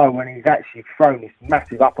that's why when he's actually thrown this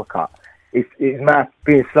massive uppercut, his mouth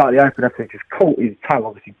being slightly open, after just caught his tongue,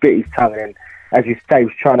 obviously bit his tongue, and as you say, he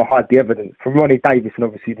was trying to hide the evidence from Ronnie Davis and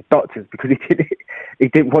obviously the doctors, because he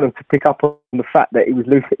didn't want them to pick up on the fact that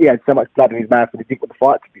he had so much blood in his mouth, and he didn't want the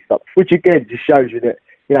fight to be stopped. Which again just shows you that,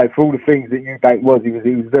 for all the things that Eubank was, he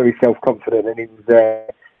was very self-confident, and he was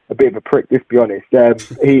a bit of a prick. Let's be honest.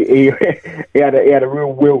 He had a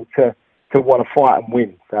real will to want to fight and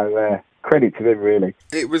win. So. Credit to him, really.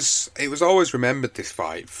 It was always remembered, this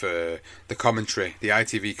fight, for the commentary, the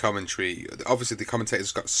ITV commentary. Obviously, the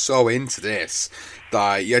commentators got so into this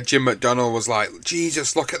that Jim McDonnell was like,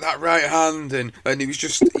 "Jesus, look at that right hand," and it was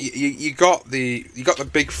just you got the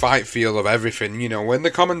big fight feel of everything. When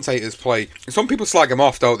the commentators play, some people slag them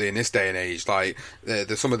off, don't they? In this day and age, like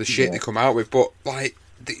the some of the shit they come out with, but like.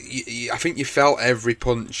 I think you felt every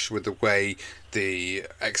punch with the way the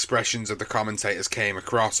expressions of the commentators came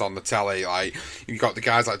across on the telly. Like, you got the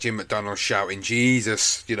guys like Jim McDonnell shouting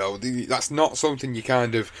 "Jesus," that's not something you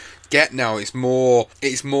kind of get now. It's more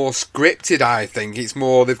scripted, I think. It's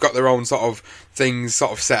more, they've got their own sort of things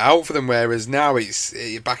sort of set out for them, whereas now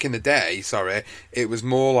back in the day, it was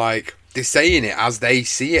more like they're saying it as they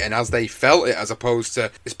see it and as they felt it, as opposed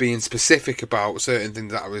to it's being specific about certain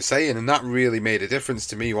things that I was saying. And that really made a difference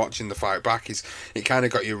to me watching the fight back. It kind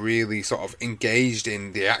of got you really sort of engaged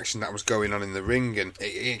in the action that was going on in the ring, and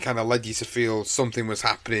it kind of led you to feel something was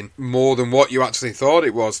happening more than what you actually thought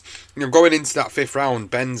it was. Going into that fifth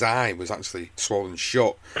round, Ben's eye was actually swollen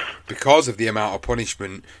shut because of the amount of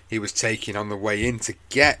punishment he was taking on the way in to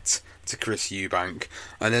get to Chris Eubank.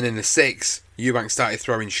 And then in the sixth, Eubank started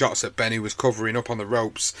throwing shots at Ben, who was covering up on the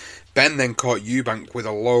ropes. Ben then caught Eubank with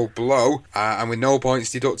a low blow, and with no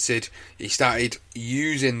points deducted, he started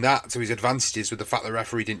using that to his advantages with the fact the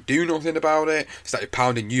referee didn't do nothing about it. Started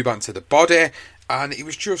pounding Eubank to the body, and it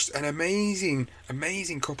was just an amazing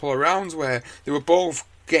couple of rounds where they were both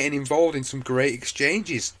getting involved in some great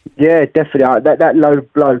exchanges. Yeah, definitely. That low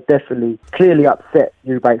blow definitely clearly upset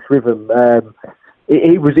Eubank's rhythm.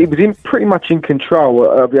 He was pretty much in control.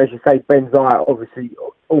 As you say, Ben's eye obviously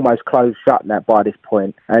almost closed shut by this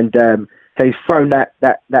point, and so he's thrown that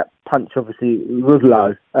punch. Obviously, it was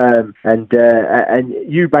low, and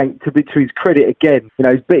Eubank, to his credit again,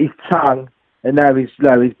 he's bit his tongue. And now he's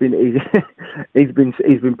been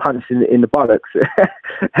punched in the bollocks,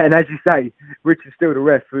 and as you say, Richard Steele, the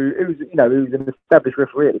ref, who was an established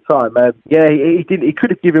referee at the time, he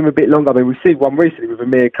could have given him a bit longer. I mean, we see one recently with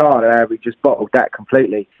Amir Khan, and how he just bottled that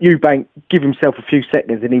completely. Eubank gave himself a few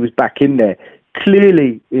seconds, and he was back in there,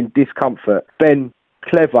 clearly in discomfort. Ben,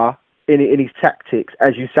 clever in his tactics,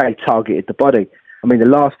 as you say, targeted the body. I mean, the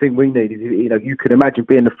last thing we need is, you could imagine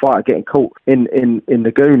being the fighter getting caught in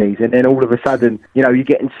the Goonies, and then all of a sudden, you're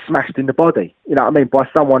getting smashed in the body, by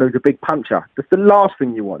someone who's a big puncher. That's the last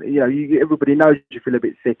thing you want. Everybody knows you feel a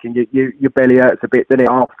bit sick and your belly hurts a bit, doesn't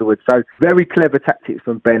it, afterwards? So very clever tactics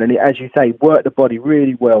from Ben, and as you say, worked the body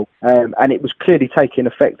really well, and it was clearly taking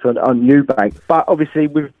effect on Eubank. But obviously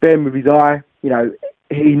with Ben, with his eye,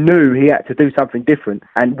 he knew he had to do something different,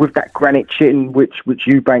 and with that granite chin, which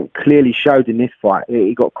Eubank clearly showed in this fight,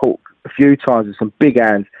 he got caught a few times with some big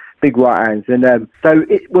hands, big right hands, and so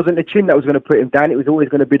it wasn't the chin that was going to put him down. It was always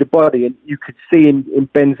going to be the body, and you could see in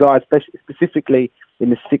Ben's eyes, specifically in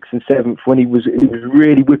the 6th and 7th, when he was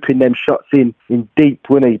really whipping them shots in deep,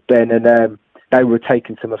 wasn't he, Ben? And they were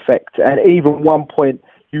taking some effect, and even one point,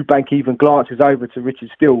 Eubank even glances over to Richard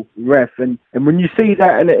Steele, ref, and when you see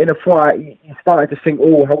that in a fight, you started to think,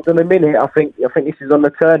 oh, hold on a minute, I think this is on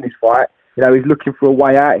the turn, this fight. He's looking for a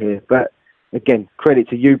way out here. But again, credit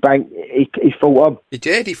to Eubank, he fought on. He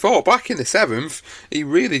did, he fought back in the 7th, he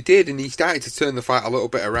really did, and he started to turn the fight a little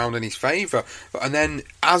bit around in his favour. And then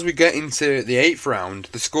as we get into the 8th round,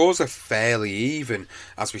 the scores are fairly even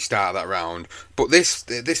as we start that round. But this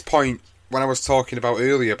point, when I was talking about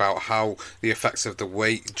earlier about how the effects of the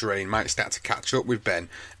weight drain might start to catch up with Ben,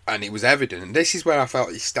 and it was evident, and this is where I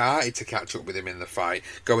felt he started to catch up with him in the fight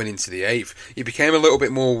going into the 8th. He became a little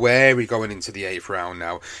bit more wary going into the 8th round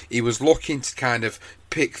now. He was looking to kind of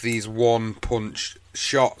pick these one-punch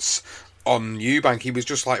shots on Eubank. He was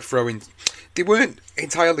just like throwing... They weren't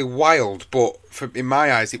entirely wild, but in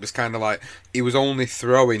my eyes, it was kind of like he was only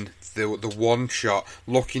throwing the one shot,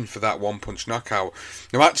 looking for that one-punch knockout.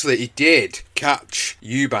 Now, actually, he did catch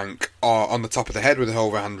Eubank on the top of the head with an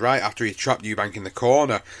overhand right after he trapped Eubank in the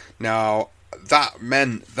corner. Now, that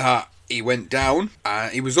meant that he went down,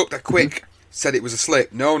 and he was up there quick. Said it was a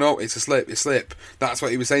slip. No, it's a slip. That's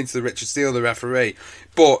what he was saying to Richard Steele, the referee.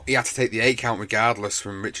 But he had to take the 8 count regardless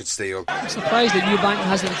from Richard Steele. I'm surprised that Eubank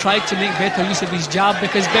hasn't tried to make better use of his jab,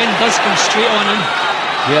 because Ben does come straight on him.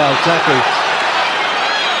 Yeah, exactly.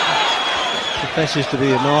 Professes to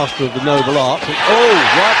be a master of the noble art. Oh,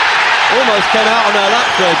 what? Almost came out on our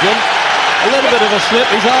lap surgeon. A little bit of a slip.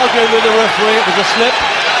 He's arguing with the referee. It was a slip.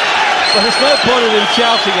 But there's no point in him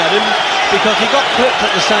shouting at him, because he got clipped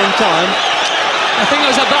at the same time. I think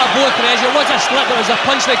it was a bit of both, Reg. It was a slip, but it was a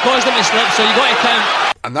punch that caused him to slip, so you got to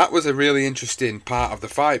count. And that was a really interesting part of the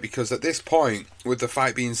fight, because at this point, with the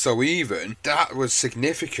fight being so even, that was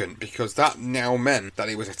significant, because that now meant that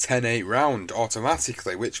it was a 10-8 round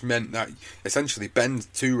automatically, which meant that essentially Ben's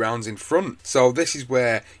 2 rounds in front. So this is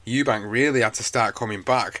where Eubank really had to start coming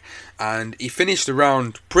back, and he finished the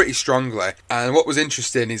round pretty strongly. And what was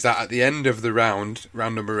interesting is that at the end of the round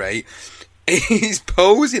number 8, he's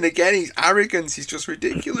posing again. His arrogance is just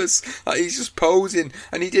ridiculous. Like, he's just posing,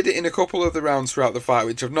 and he did it in a couple of the rounds throughout the fight,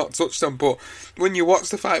 which I've not touched on. But when you watch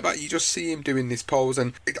the fight back, you just see him doing this pose.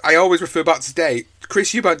 And I always refer back to today.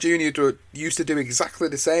 Chris Eubank Jr. used to do exactly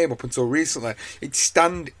the same up until recently. He'd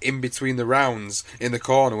stand in between the rounds in the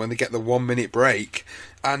corner when they get the 1 minute break,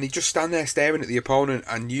 and he'd just stand there staring at the opponent.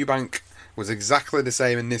 And Eubank was exactly the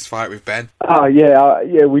same in this fight with Ben. Oh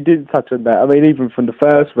yeah, we did touch on that. I mean, even from the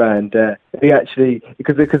first round, he actually,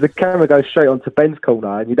 because the camera goes straight onto Ben's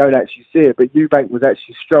corner and you don't actually see it, but Eubank was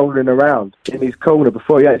actually strolling around in his corner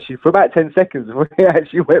before he actually, for about 10 seconds, before he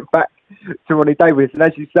actually went back to Ronnie Davis. And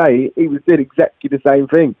as you say, he was doing exactly the same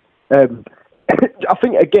thing. I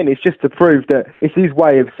think again, it's just to prove that it's his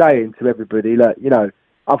way of saying to everybody, look, you know,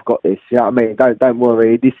 I've got this. You know what I mean? Don't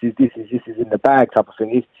worry. This is in the bag type of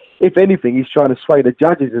thing. If anything, he's trying to sway the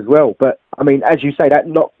judges as well. But, I mean, as you say, that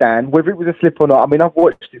knockdown, whether it was a slip or not, I mean, I've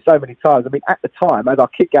watched it so many times. I mean, at the time, as I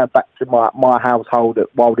keep going back to my household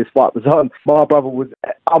while this fight was on, my brother was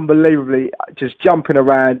unbelievably just jumping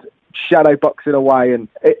around, shadow boxing away, and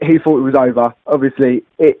he thought it was over. Obviously,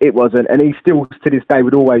 it wasn't, and he still to this day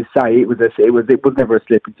would always say it was never a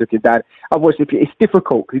slip and took him down. I've watched it. It's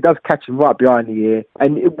difficult because he does catch him right behind the ear,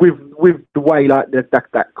 and with the way like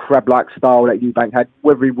that crab-like style that Eubank had,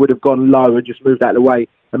 whether he would have gone low and just moved out of the way,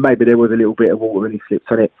 and maybe there was a little bit of water and he slipped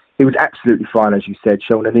on it. He was absolutely fine, as you said,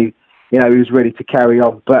 Sean, and he was ready to carry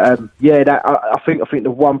on. But I think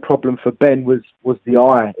the one problem for Ben was the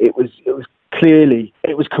eye. It was clearly,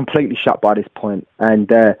 it was completely shut by this point. And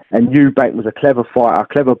Eubank was a clever fighter, a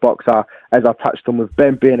clever boxer, as I touched on with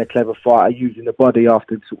Ben being a clever fighter, using the body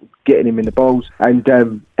after sort of getting him in the balls. And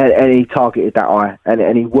he targeted that eye,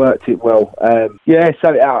 and he worked it well.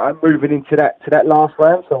 So I'm moving into that last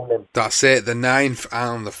round. That's it, the 9th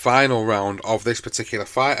and the final round of this particular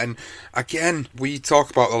fight. And again, we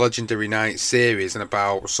talk about the Legendary Night series and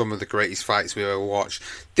about some of the greatest fights we've ever watched.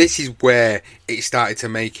 This is where it started to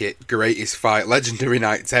make it greatest fight, Legendary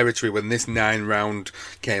Night territory, when this 9 round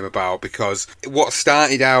came about, because what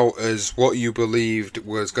started out as what you believed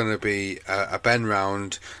was going to be a Ben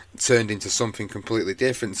round turned into something completely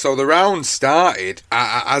different. So the round started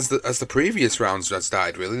as the previous rounds had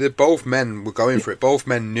started, really. Both men were going for it. Both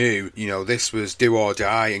men knew, this was do or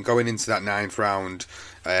die, and going into that 9th round,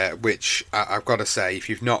 which I've got to say, if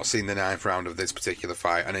you've not seen the 9th round of this particular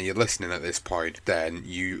fight, and you're listening at this point, then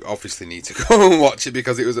you obviously need to go and watch it,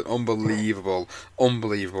 because it was an unbelievable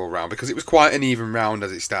round, because it was quite an even round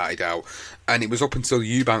as it started out, and it was up until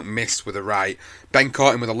Eubank missed with a right. Ben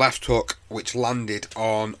caught him with a left hook, which landed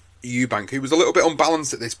on Eubank, who was a little bit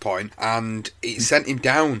unbalanced at this point, and it sent him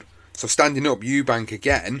down. So standing up, Eubank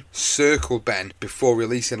again circled Ben before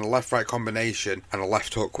releasing a left-right combination and a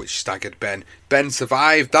left hook which staggered Ben. Ben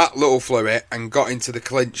survived that little flurry and got into the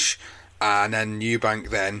clinch, and then Eubank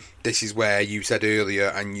then, this is where you said earlier,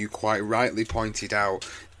 and you quite rightly pointed out,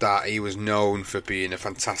 that he was known for being a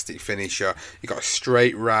fantastic finisher. He got a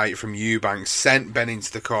straight right from Eubank, sent Ben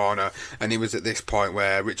into the corner, and it was at this point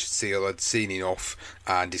where Richard Steele had seen enough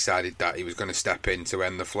and decided that he was going to step in to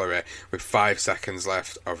end the flurry with 5 seconds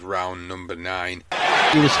left of round number 9.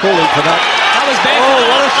 He was falling for that. That was Ben. Oh,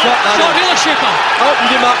 what a shot that Shot is. real super.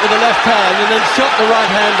 Opened him up with the left hand and then shot the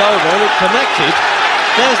right hand over, and it connected.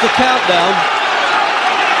 There's the countdown.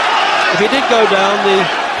 If he did go down, the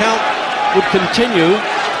count would continue.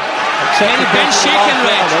 Ben's shaking,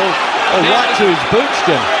 Reg. Right to his boots,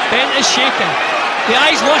 Jim. Ben is shaking. The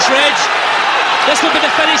eyes watch Reg. This will be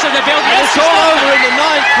the finish of the belt. And it's all over in the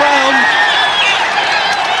 9th round.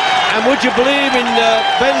 And would you believe, in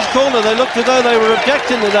Ben's corner, they looked as though they were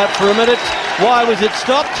objecting to that for a minute. Why was it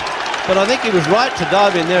stopped? But I think he was right to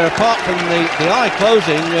dive in there. Apart from the eye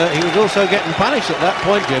closing, he was also getting punished at that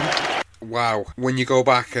point, Jim. Wow, when you go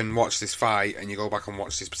back and watch this fight, and you go back and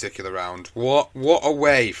watch this particular round, what a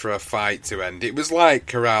way for a fight to end. It was like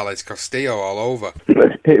Corrales Castillo all over.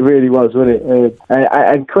 It really was, wasn't it?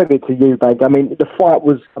 And credit to Eubank. I mean, the fight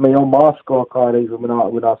was, on my scorecard, even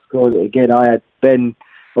when I scored it again, I had Ben,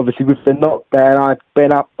 obviously with the knockdown, I had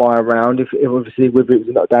Ben up by a round. If obviously whether it was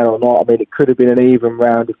a knockdown or not, I mean, it could have been an even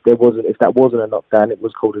round if that wasn't a knockdown. It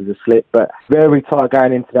was called as a slip, but very tight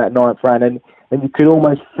going into that 9th round, and you could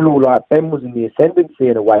almost feel like Ben was in the ascendancy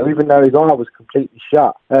in a way, even though his eye was completely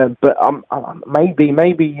shut. But maybe,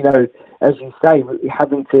 as you say,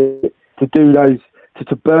 having to do those,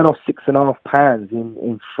 to burn off 6.5 pounds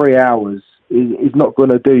in 3 hours is not going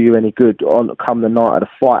to do you any good come the night of the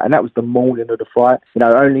fight. And that was the morning of the fight.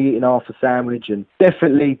 Only eating half a sandwich, and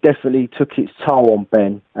definitely took its toll on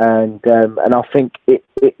Ben. And I think it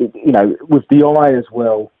with the eye as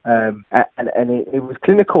well, and it was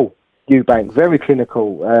clinical. Eubank, very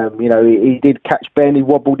clinical. He did catch Ben. He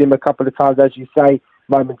wobbled him a couple of times, as you say,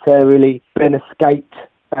 momentarily. Ben escaped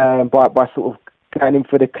by sort of going in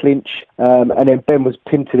for the clinch, and then Ben was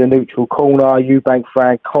pinned to the neutral corner. Eubank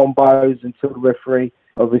throwing combos until the referee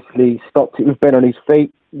obviously stopped it with Ben on his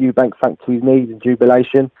feet. Eubank sank to his knees in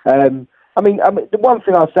jubilation. I mean, the one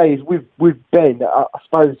thing I'll say is with Ben, I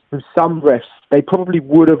suppose with some refs, they probably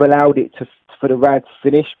would have allowed it for the round to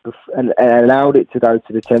finish and allowed it to go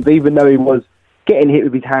to the 10th, even though he was getting hit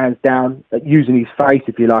with his hands down, using his face,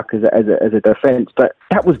 if you like, as a defence. But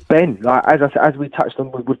that was Ben. Like as we touched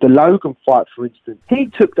on with the Logan fight, for instance, he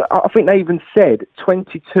took I think they even said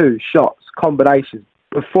 22 shots, combinations,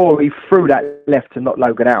 before he threw that left to knock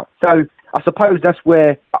Logan out. So I suppose that's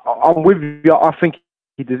where I'm with you. I think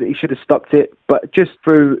he should have stopped it, but just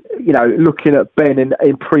through looking at Ben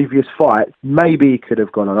in previous fights, maybe he could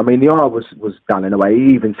have gone on. I mean, the eye was done in a way.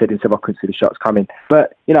 He even said himself, I couldn't see the shots coming.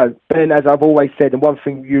 But Ben, as I've always said, and one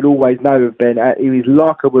thing you'd always know of Ben, he was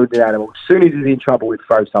like a wounded animal. As soon as he's in trouble, he'd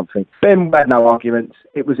throw something. Ben had no arguments.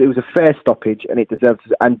 It was a fair stoppage, and it deserved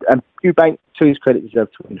to, and Eubank, to his credit,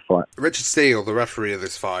 deserved to win the fight. Richard Steele, the referee of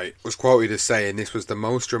this fight, was quoted as saying this was the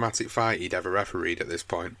most dramatic fight he'd ever refereed at this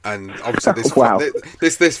point. And obviously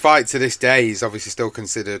this fight to this day is obviously still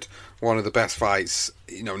considered one of the best fights,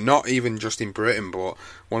 not even just in Britain, but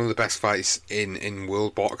one of the best fights in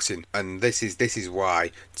world boxing. And this is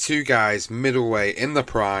why. Two guys, middleweight, in the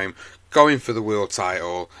prime, going for the world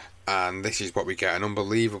title. And this is what we get, an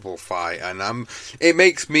unbelievable fight, and it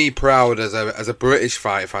makes me proud as a British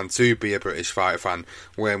fight fan to be a British fight fan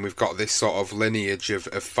when we've got this sort of lineage of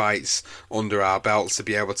fights under our belts to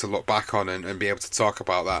be able to look back on and be able to talk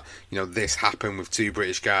about that. This happened with two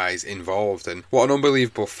British guys involved, and what an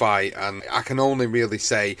unbelievable fight. And I can only really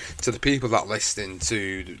say to the people that listen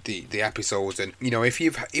to the episodes, and if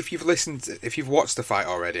you've watched the fight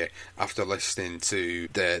already after listening to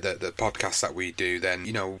the podcast that we do, then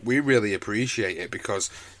we really appreciate it,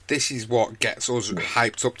 because this is what gets us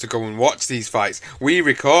hyped up to go and watch these fights. We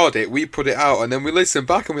record it, we put it out, and then we listen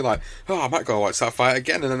back and we're like, I might go watch that fight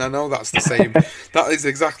again. And I know that's the same. That is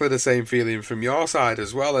exactly the same feeling from your side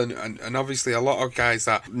as well. And obviously a lot of guys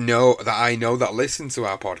that I know that listen to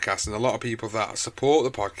our podcast, and a lot of people that support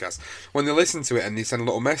the podcast, when they listen to it and they send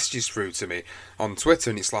little messages through to me on Twitter,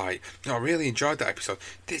 and it's like, I really enjoyed that episode.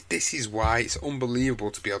 This is why it's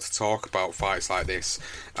unbelievable to be able to talk about fights like this.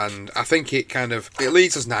 And I think it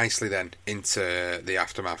leads us nicely then into the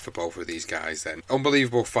aftermath for both of these guys then.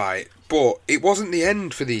 Unbelievable fight, But it wasn't the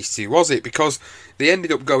end for these two, was it? Because they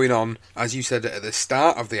ended up going on, as you said at the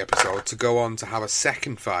start of the episode, to go on to have a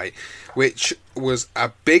second fight, which was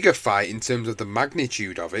a bigger fight in terms of the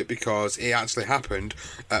magnitude of it, because it actually happened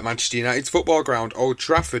at Manchester United's football ground, Old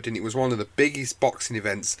Trafford, and it was one of the biggest boxing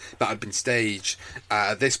events that had been staged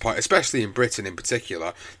at this point, especially in Britain in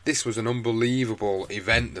particular. This was an unbelievable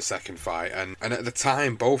event, the second fight, and at the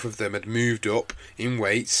time both of them had moved up in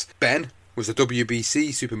weights. Ben was the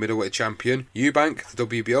WBC super middleweight champion, Eubank the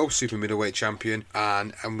WBO super middleweight champion,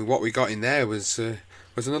 and what we got in there was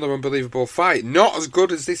another unbelievable fight. Not as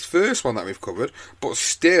good as this first one that we've covered, but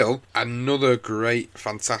still another great,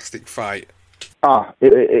 fantastic fight.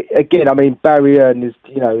 Again, I mean, Barry Hearn is,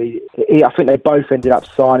 I think they both ended up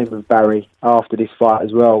signing with Barry after this fight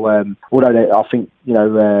as well. Although I think,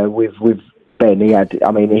 with Ben, he had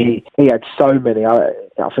so many.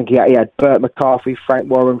 I think he had Burt McCarthy, Frank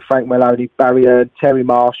Warren, Frank Maloney, Barry Hearn, Terry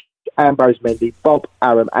Marsh, Ambrose Mendy, Bob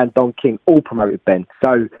Arum and Don King all promoted Ben.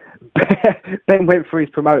 So Ben went through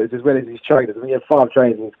his promoters as well as his trainers. I mean, he had 5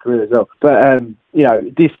 trainers in his career as well. But,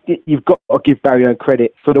 you've got to give Barry Hearn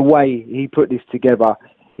credit for the way he put this together.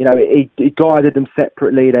 He guided them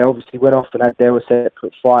separately. They obviously went off and had their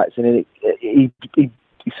separate fights, and then he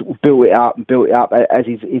sort of built it up as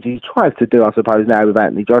he tries to do, I suppose, now with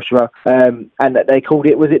Anthony Joshua. And they called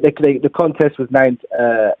it, the contest was named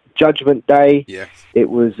Judgment Day. Yes. It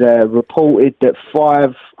was reported that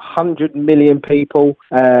 500 million people,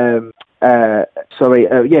 500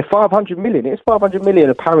 million. It's 500 million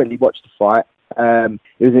apparently watched the fight. It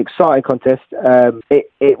was an exciting contest.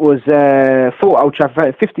 It was for Old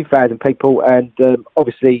Trafford, 50,000 people, and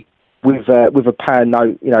obviously with a pound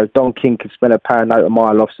note, Don King could spend a pound note a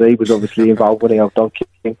mile off, so he was obviously involved with Don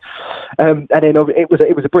King. And then it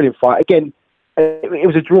was a brilliant fight. Again, it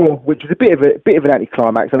was a draw, which was a bit of an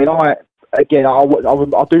anticlimax. I mean, I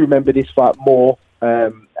do remember this fight more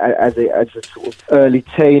as a sort of early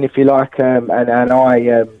teen, if you like, and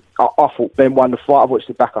I thought Ben won the fight. I watched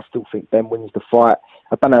it back. I still think Ben wins the fight.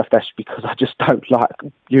 I don't know if that's because I just don't like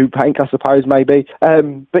Eubank, I suppose, maybe.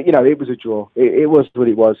 But, it was a draw. It was what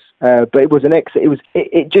it was. But it was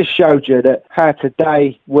it just showed you that how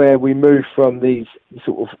today, where we move from these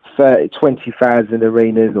sort of 20,000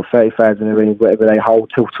 arenas or 30,000 arenas, whatever they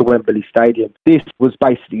hold, to Wembley Stadium, this was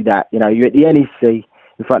basically that. You're at the NEC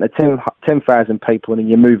in front of 10,000 people, and then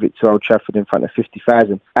you move it to Old Trafford in front of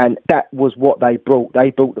 50,000. And that was what they brought.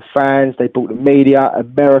 They brought the fans, they brought the media,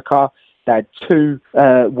 America. They had 2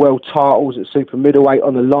 world titles at super middleweight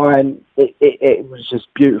on the line. It was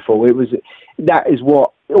just beautiful. That is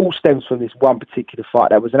what it all stems from, this one particular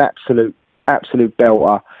fight. That was an absolute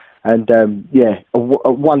belter, and a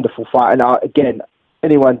wonderful fight. And again,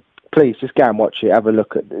 anyone, please just go and watch it. Have a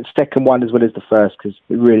look at the second one as well as the first, because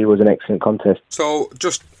it really was an excellent contest. So,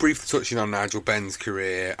 just briefly touching on Nigel Benn's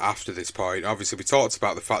career after this point, obviously we talked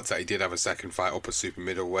about the fact that he did have a second fight up at super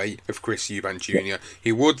middleweight with Chris Eubank Jr. Yeah.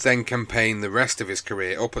 He would then campaign the rest of his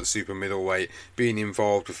career up at super middleweight, being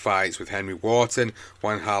involved with fights with Henry Wharton,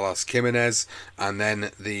 Juan Carlos Jimenez, and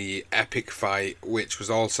then the epic fight, which was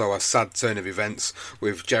also a sad turn of events,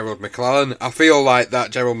 with Gerald McClellan. I feel like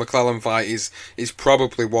that Gerald McClellan fight is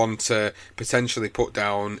probably one to potentially put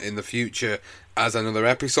down in the future as another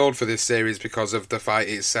episode for this series, because of the fight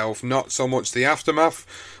itself, not so much the aftermath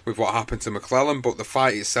with what happened to McClellan, but the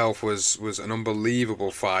fight itself was an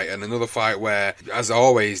unbelievable fight, and another fight where, as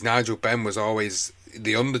always, Nigel Benn was always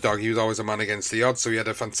the underdog. He was always a man against the odds, so he had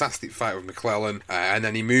a fantastic fight with McClellan, and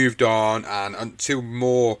then he moved on and 2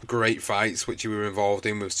 more great fights which he were involved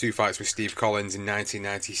in, with 2 fights with Steve Collins in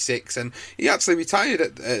 1996, and he actually retired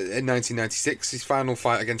in 1996, his final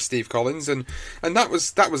fight against Steve Collins, and that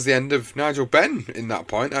was the end of Nigel Benn in that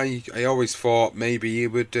point. I always thought maybe he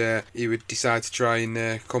would decide to try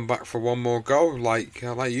and come back for one more go like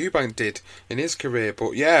Eubank did in his career,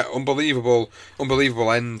 but yeah, unbelievable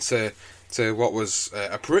end to what was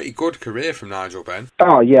a pretty good career from Nigel Benn.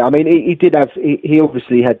 Oh yeah, I mean he did have, he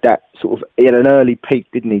obviously had that sort of, he had an early peak,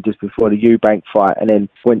 didn't he, just before the Eubank fight, and then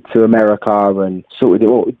went to America and sorted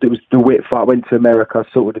it. It was the Witt fight, went to America,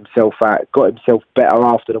 sorted himself out, got himself better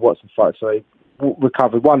after the Watson fight, so he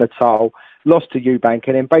recovered, won a title, lost to Eubank,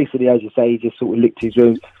 and then basically, as you say, he just sort of licked his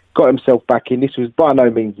wounds, got himself back in. This was by no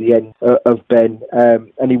means the end of Ben,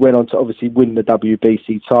 and he went on to obviously win the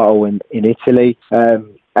WBC title in Italy.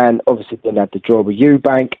 And obviously then had the draw with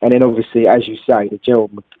Eubank, and then obviously, as you say, the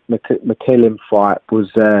Gerald McClellan fight was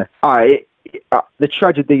the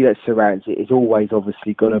tragedy that surrounds it is always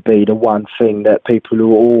obviously going to be the one thing that people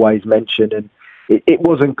will always mention, and it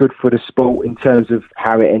wasn't good for the sport in terms of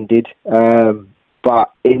how it ended.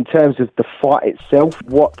 But in terms of the fight itself,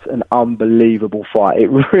 what an unbelievable fight. It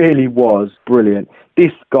really was brilliant.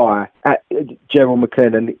 This guy, Gerald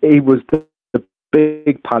McLennan, he was the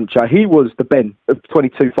big puncher. He was the Ben of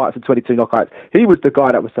 22 fights and 22 knockouts. He was the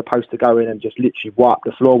guy that was supposed to go in and just literally wipe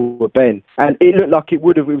the floor with Ben. And it looked like it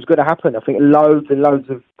was going to happen. I think loads and loads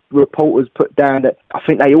of reporters put down that I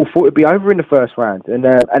think they all thought it'd be over in the first round. And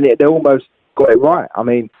they almost got it right. I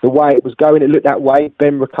mean, the way it was going, it looked that way.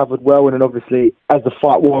 Ben recovered well, and then obviously, as the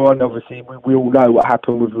fight wore on, obviously, we all know what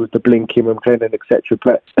happened with the blinking and McLennan, etc.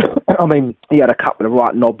 But, I mean, he had a couple of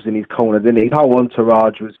right knobs in his corner, didn't he? His whole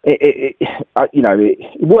entourage was, he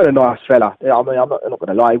wasn't a nice fella. I mean, I'm not going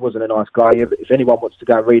to lie, he wasn't a nice guy. If anyone wants to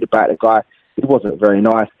go and read about the guy, he wasn't very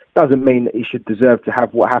nice. Doesn't mean that he should deserve to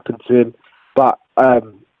have what happened to him, but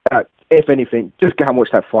if anything, just go and watch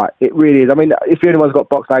that fight. It really is. I mean, if anyone's got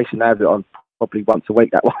Box Nation, they have it on probably once a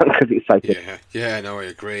week, that one, because it's so good. Yeah, no, I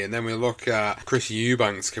agree. And then we look at Chris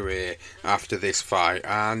Eubank's career after this fight,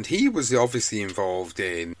 and he was obviously involved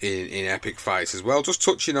in epic fights as well. Just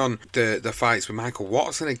touching on the fights with Michael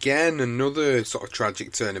Watson, again, another sort of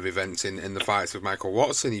tragic turn of events in the fights with Michael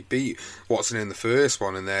Watson. He beat Watson in the first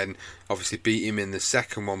one, and then obviously beat him in the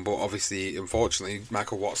second one, but obviously, unfortunately,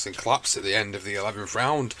 Michael Watson collapsed at the end of the 11th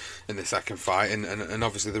round in the second fight, and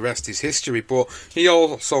obviously the rest is history. But he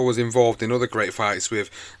also was involved in other great fights with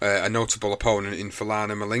a notable opponent in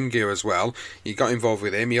Fulana Malinga as well. He got involved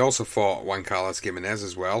with him. He also fought Juan Carlos Gimenez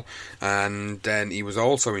as well, and then he was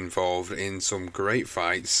also involved in some great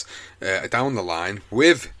fights down the line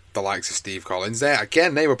with the likes of Steve Collins. There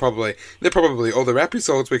again, they're probably other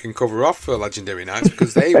episodes we can cover off for Legendary Nights,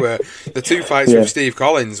 because they were the two fights with Steve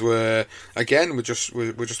Collins were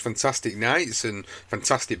just fantastic nights and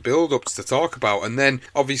fantastic build-ups to talk about. And then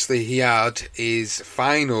obviously he had his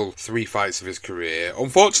final 3 fights of his career.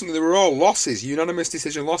 Unfortunately, they were all losses, unanimous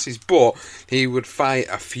decision losses, but he would fight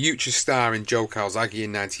a future star in Joe Calzaghe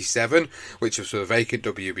in 97, which was for the vacant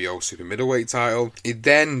WBO super middleweight title. He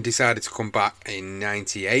then decided to come back in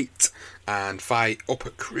 98 and fight up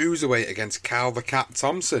at cruiserweight against Carl the Cat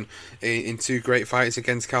Thompson in 2 great fights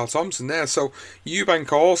against Carl Thompson there. So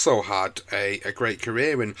Eubank also had a great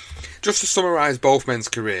career, and just to summarise both men's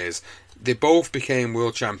careers, they both became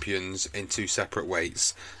world champions in 2 separate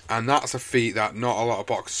weights, and that's a feat that not a lot of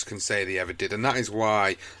boxers can say they ever did, and that is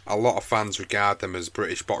why a lot of fans regard them as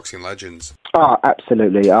British boxing legends. Oh,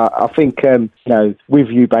 absolutely. I think, with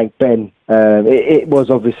Eubank, Ben, it was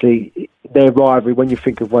obviously their rivalry. When you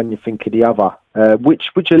think of one, you think of the other,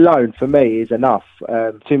 which alone, for me, is enough.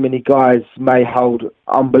 Too many guys may hold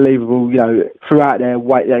unbelievable, throughout their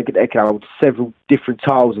weight, they can hold several different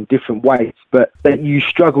titles and different weights, but that you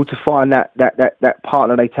struggle to find that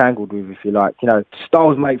partner they tangled with, if you like.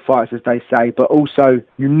 Styles make fights, as they say, but also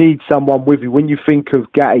you need someone with you. When you think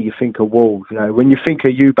of Gatti, you think of Walls. When you think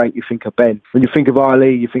of Eubank, you think of Ben. When you think of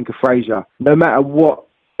Ali, you think of Frazier. No matter what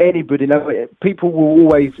anybody, people will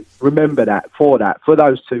always remember that for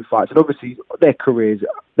those 2 fights. And obviously their careers,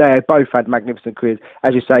 they both had magnificent careers,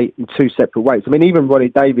 as you say, in 2 separate weights. I mean, even Ronnie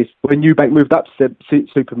Davis, when Eubank moved up to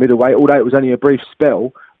super middleweight, although it was only a brief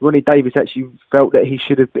spell, Ronnie Davis actually felt that he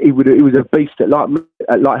was a beast at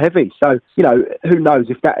light heavy. So, who knows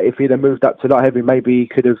if he'd have moved up to light heavy, maybe he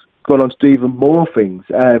could have gone on to do even more things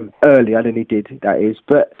earlier than he did, that is.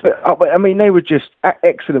 But I mean, they were just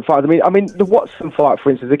excellent fights. I mean, the Watson fight, for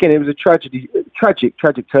instance, again, it was a tragic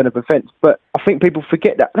turn of events. But I think people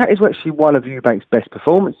forget that is actually one of Eubank's best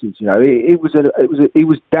performances. He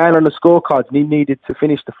was down on the scorecards and he needed to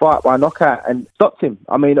finish the fight by a knockout and stopped him.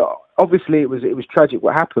 I mean, obviously it was tragic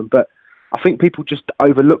what happened, but I think people just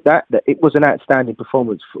overlooked that it was an outstanding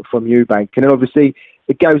performance from Eubank. And then obviously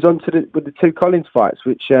it goes on to with the 2 Collins fights,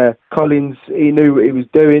 which Collins, he knew what he was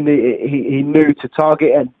doing. He knew to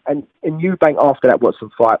target, and Eubank, after that Watson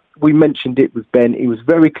fight, we mentioned it with Ben, he was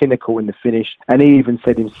very clinical in the finish, and he even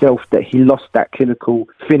said himself that he lost that clinical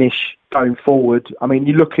finish going forward. I mean,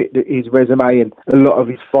 you look at his resume, and a lot of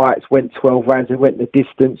his fights went 12 rounds and went the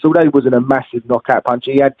distance. Although he wasn't a massive knockout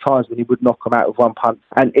puncher, he had times when he would knock him out with one punch,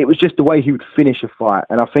 and it was just the way he would finish a fight.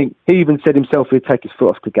 And I think he even said himself he'd take his foot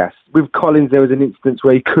off the gas. With Collins, there was an instance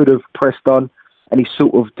where he could have pressed on, and he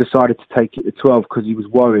sort of decided to take it to 12 because he was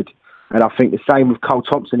worried. And I think the same with Carl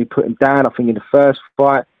Thompson. He put him down, I think, in the first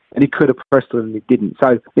fight, and he could have pressed on and he didn't.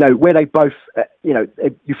 So, where they both,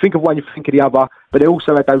 you think of one, you think of the other, but they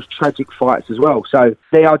also had those tragic fights as well. So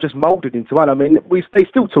they are just moulded into one. I mean, they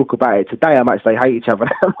still talk about it today. How much they hate each other,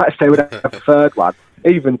 how much they would have a third one,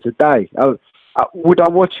 even today. Would I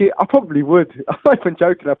watch it? I probably would. I'm not even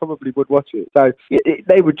joking. I probably would watch it. So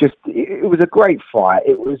it was a great fight.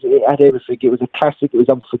 It had everything. It was a classic. It was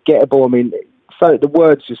unforgettable. I mean, so the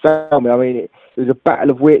words just failed me. I mean, it was a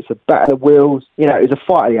battle of wits, a battle of wills. You know, it was a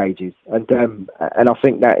fight of the ages, and I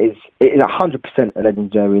think it is 100% a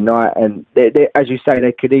legendary night. And they, as you say,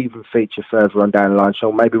 they could even feature further on down the line.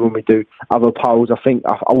 So maybe when we do other polls, I think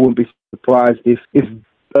I wouldn't be surprised if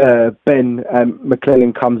Ben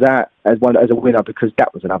McClellan comes out as a winner, because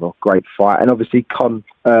that was another great fight. And obviously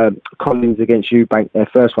Collins against Eubank, their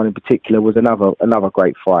first one in particular, was another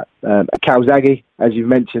great fight. Calzaghe, as you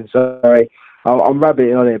mentioned, sorry, I'm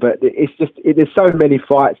rabbiting on it, but it's just there's so many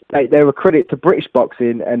fights. They're a credit to British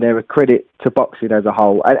boxing, and they're a credit to boxing as a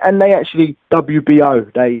whole. And they actually,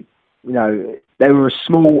 WBO, they were a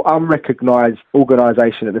small, unrecognised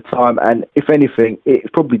organisation at the time, and if anything, it's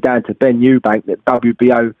probably down to Ben Eubank that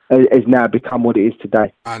WBO has now become what it is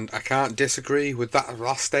today. And I can't disagree with that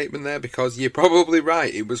last statement there, because you're probably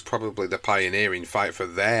right. It was probably the pioneering fight for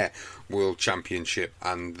their World Championship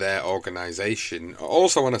and their organisation.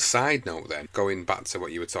 Also, on a side note then, going back to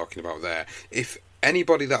what you were talking about there, if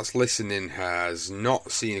anybody that's listening has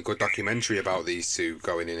not seen a good documentary about these two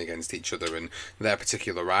going in against each other and their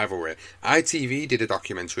particular rivalry, ITV did a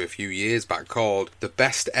documentary a few years back called The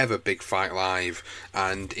Best Ever Big Fight Live,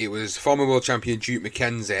 and it was former world champion Duke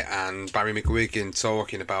McKenzie and Barry McGuigan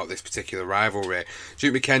talking about this particular rivalry.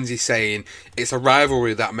 Duke McKenzie saying it's a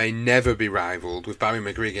rivalry that may never be rivaled, with Barry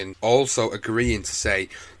McGuigan also agreeing to say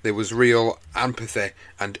there was real empathy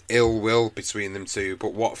and ill will between them two,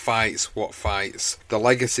 but what fights. The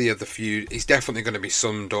legacy of the feud is definitely going to be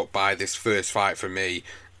summed up by this first fight for me,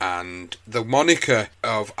 and the moniker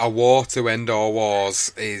of a war to end all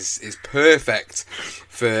wars is perfect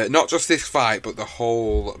for not just this fight, but the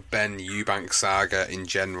whole Ben Eubank saga in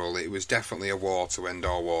general. It was definitely a war to end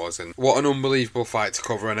all wars, and what an unbelievable fight to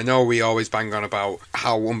cover. And I know we always bang on about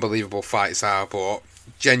how unbelievable fights are, but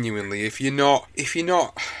genuinely, if you're not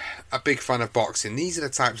a big fan of boxing, these are the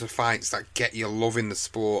types of fights that get you loving the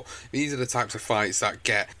sport. These are the types of fights that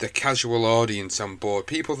get the casual audience on board.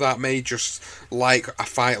 People that may just like a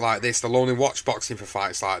fight like this, they'll only watch boxing for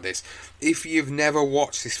fights like this. If you've never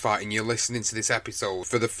watched this fight and you're listening to this episode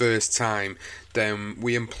for the first time, then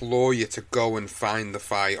we implore you to go and find the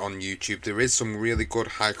fight on YouTube. There is some really good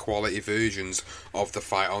high quality versions of the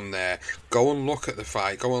fight on there. Go and look at the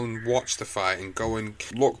fight, go and watch the fight, and go and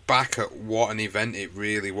look back at what an event it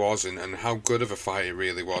really was, and how good of a fight it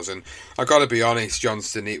really was. And I gotta be honest,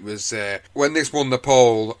 Johnston, it was when this won the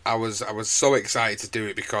poll, I was so excited to do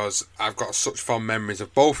it, because I've got such fond memories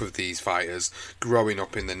of both of these fighters growing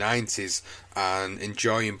up in the 90s and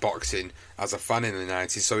enjoying boxing as a fan in the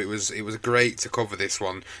 90s. So it was great to cover this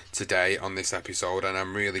one today on this episode, and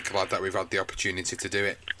I'm really glad that we've had the opportunity to do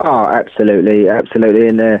it. Oh, absolutely.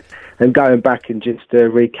 And going back and just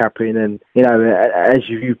recapping, and as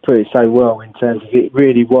you put it so well, in terms of it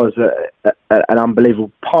really was an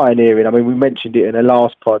unbelievable pioneering. I mean, we mentioned it in the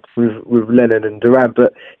last pod with Lennon and Duran,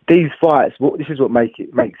 but these fights, this is what makes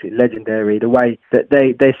it legendary. The way that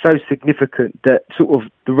they're so significant that sort of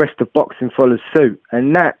the rest of boxing follows suit,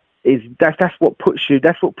 and that's what puts these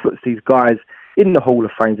guys in the Hall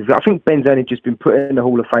of Fame. I think Ben's only just been put in the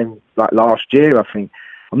Hall of Fame like last year, I think.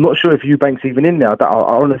 I'm not sure if Eubank's even in there. I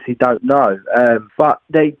honestly don't know. But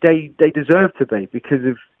they deserve to be, because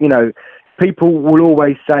of, people will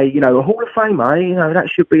always say, a Hall of Famer, that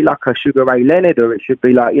should be like a Sugar Ray Leonard, or it should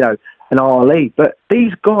be like, an Ali. But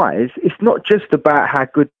these guys, it's not just about how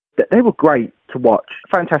good, they were great to watch,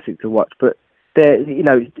 fantastic to watch, but their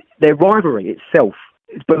rivalry itself,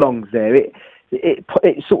 it belongs there. It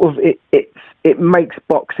makes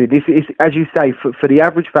boxing. It's, as you say, for the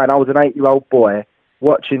average fan. I was an 8-year-old boy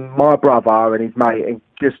watching my brother and his mate, and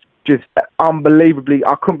just unbelievably,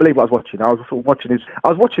 I couldn't believe what I was watching. I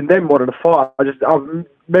was watching them more than the fight. I have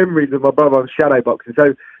memories of my brother shadow boxing.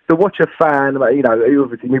 So to watch a fan, he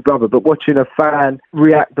obviously my brother, but watching a fan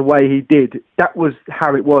react the way he did, that was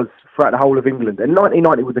how it was throughout the whole of England. And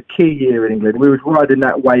 1990 was a key year in England. We was riding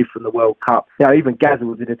that wave from the World Cup. Even Gazza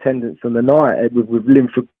was in attendance on the night with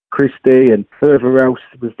Linford Christie and whoever else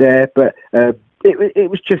was there. But it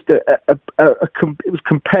was just it was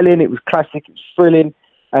compelling. It was classic. It was thrilling.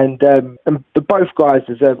 And both guys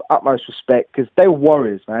deserve utmost respect, because they were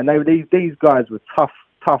warriors, man. These guys were tough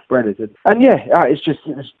brothers. And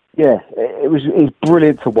it was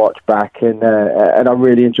brilliant to watch back, and I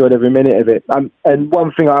really enjoyed every minute of it. And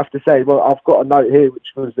one thing I have to say, well, I've got a note here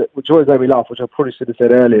which always made me laugh, which I probably should have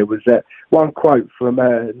said earlier, was that one quote from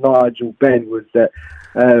Nigel Benn was that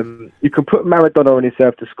you can put Maradona on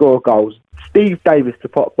himself to score goals, Steve Davis to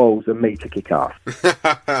pop balls, and me to kick ass.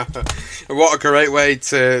 What a great way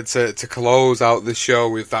to close out the show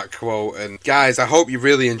with that quote. And guys, I hope you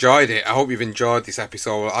really enjoyed it. I hope you've enjoyed this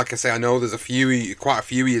episode. Like I say, I know there's quite a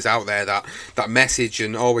few of you viewers out there that message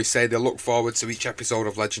and always say they look forward to each episode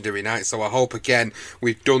of Legendary Nights. So I hope again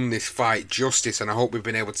we've done this fight justice, and I hope we've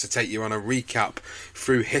been able to take you on a recap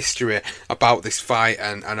through history about this fight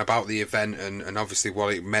and about the event and obviously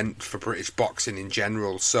what it meant for British boxing in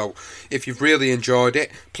general. So if you've really enjoyed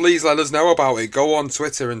it, please let us know about it. Go on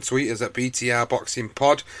Twitter and tweet us at BTR Boxing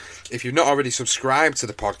Pod. If you've not already subscribed to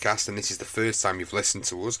the podcast and this is the first time you've listened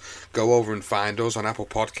to us, go over and find us on Apple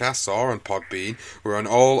Podcasts or on Podbean. We're on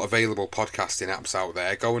all available podcasting apps out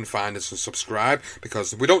there. Go and find us and subscribe,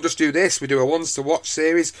 because we don't just do this, we do a ones to watch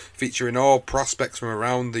series featuring all prospects from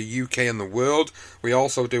around the UK and the world. We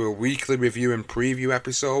also do a weekly review and preview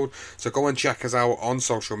episode, so go and check us out on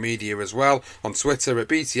social media as well, on Twitter at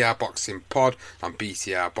BTR Boxing Pod and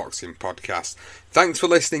BTR Boxing Podcast. Thanks for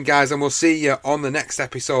listening, guys, and we'll see you on the next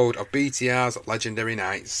episode of BTR's Legendary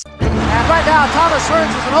Nights. And right now, Thomas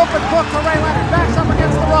Hearns is an open book for Ray Leonard. Backs up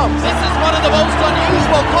against the ropes. This is one of the most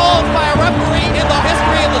unusual calls by a referee in the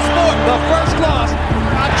history of the sport. The first loss.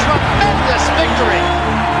 A tremendous victory.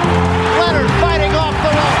 Leonard fighting off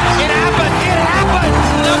the ropes. It happened. It happened.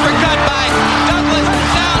 An uppercut by Douglas.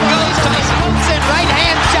 Down goes Tyson. Hooks in right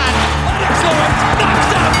hand shot. Lennox Lawrence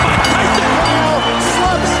knocks out by Tyson.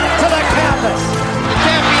 Slumps to the canvas. The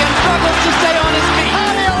champion struggles to stay on his feet.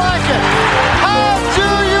 How do you like it? How do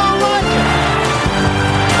you like it?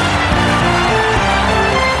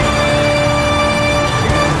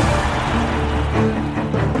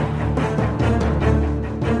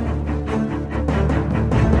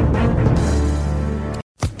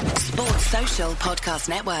 Sports Social Podcast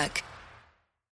Network.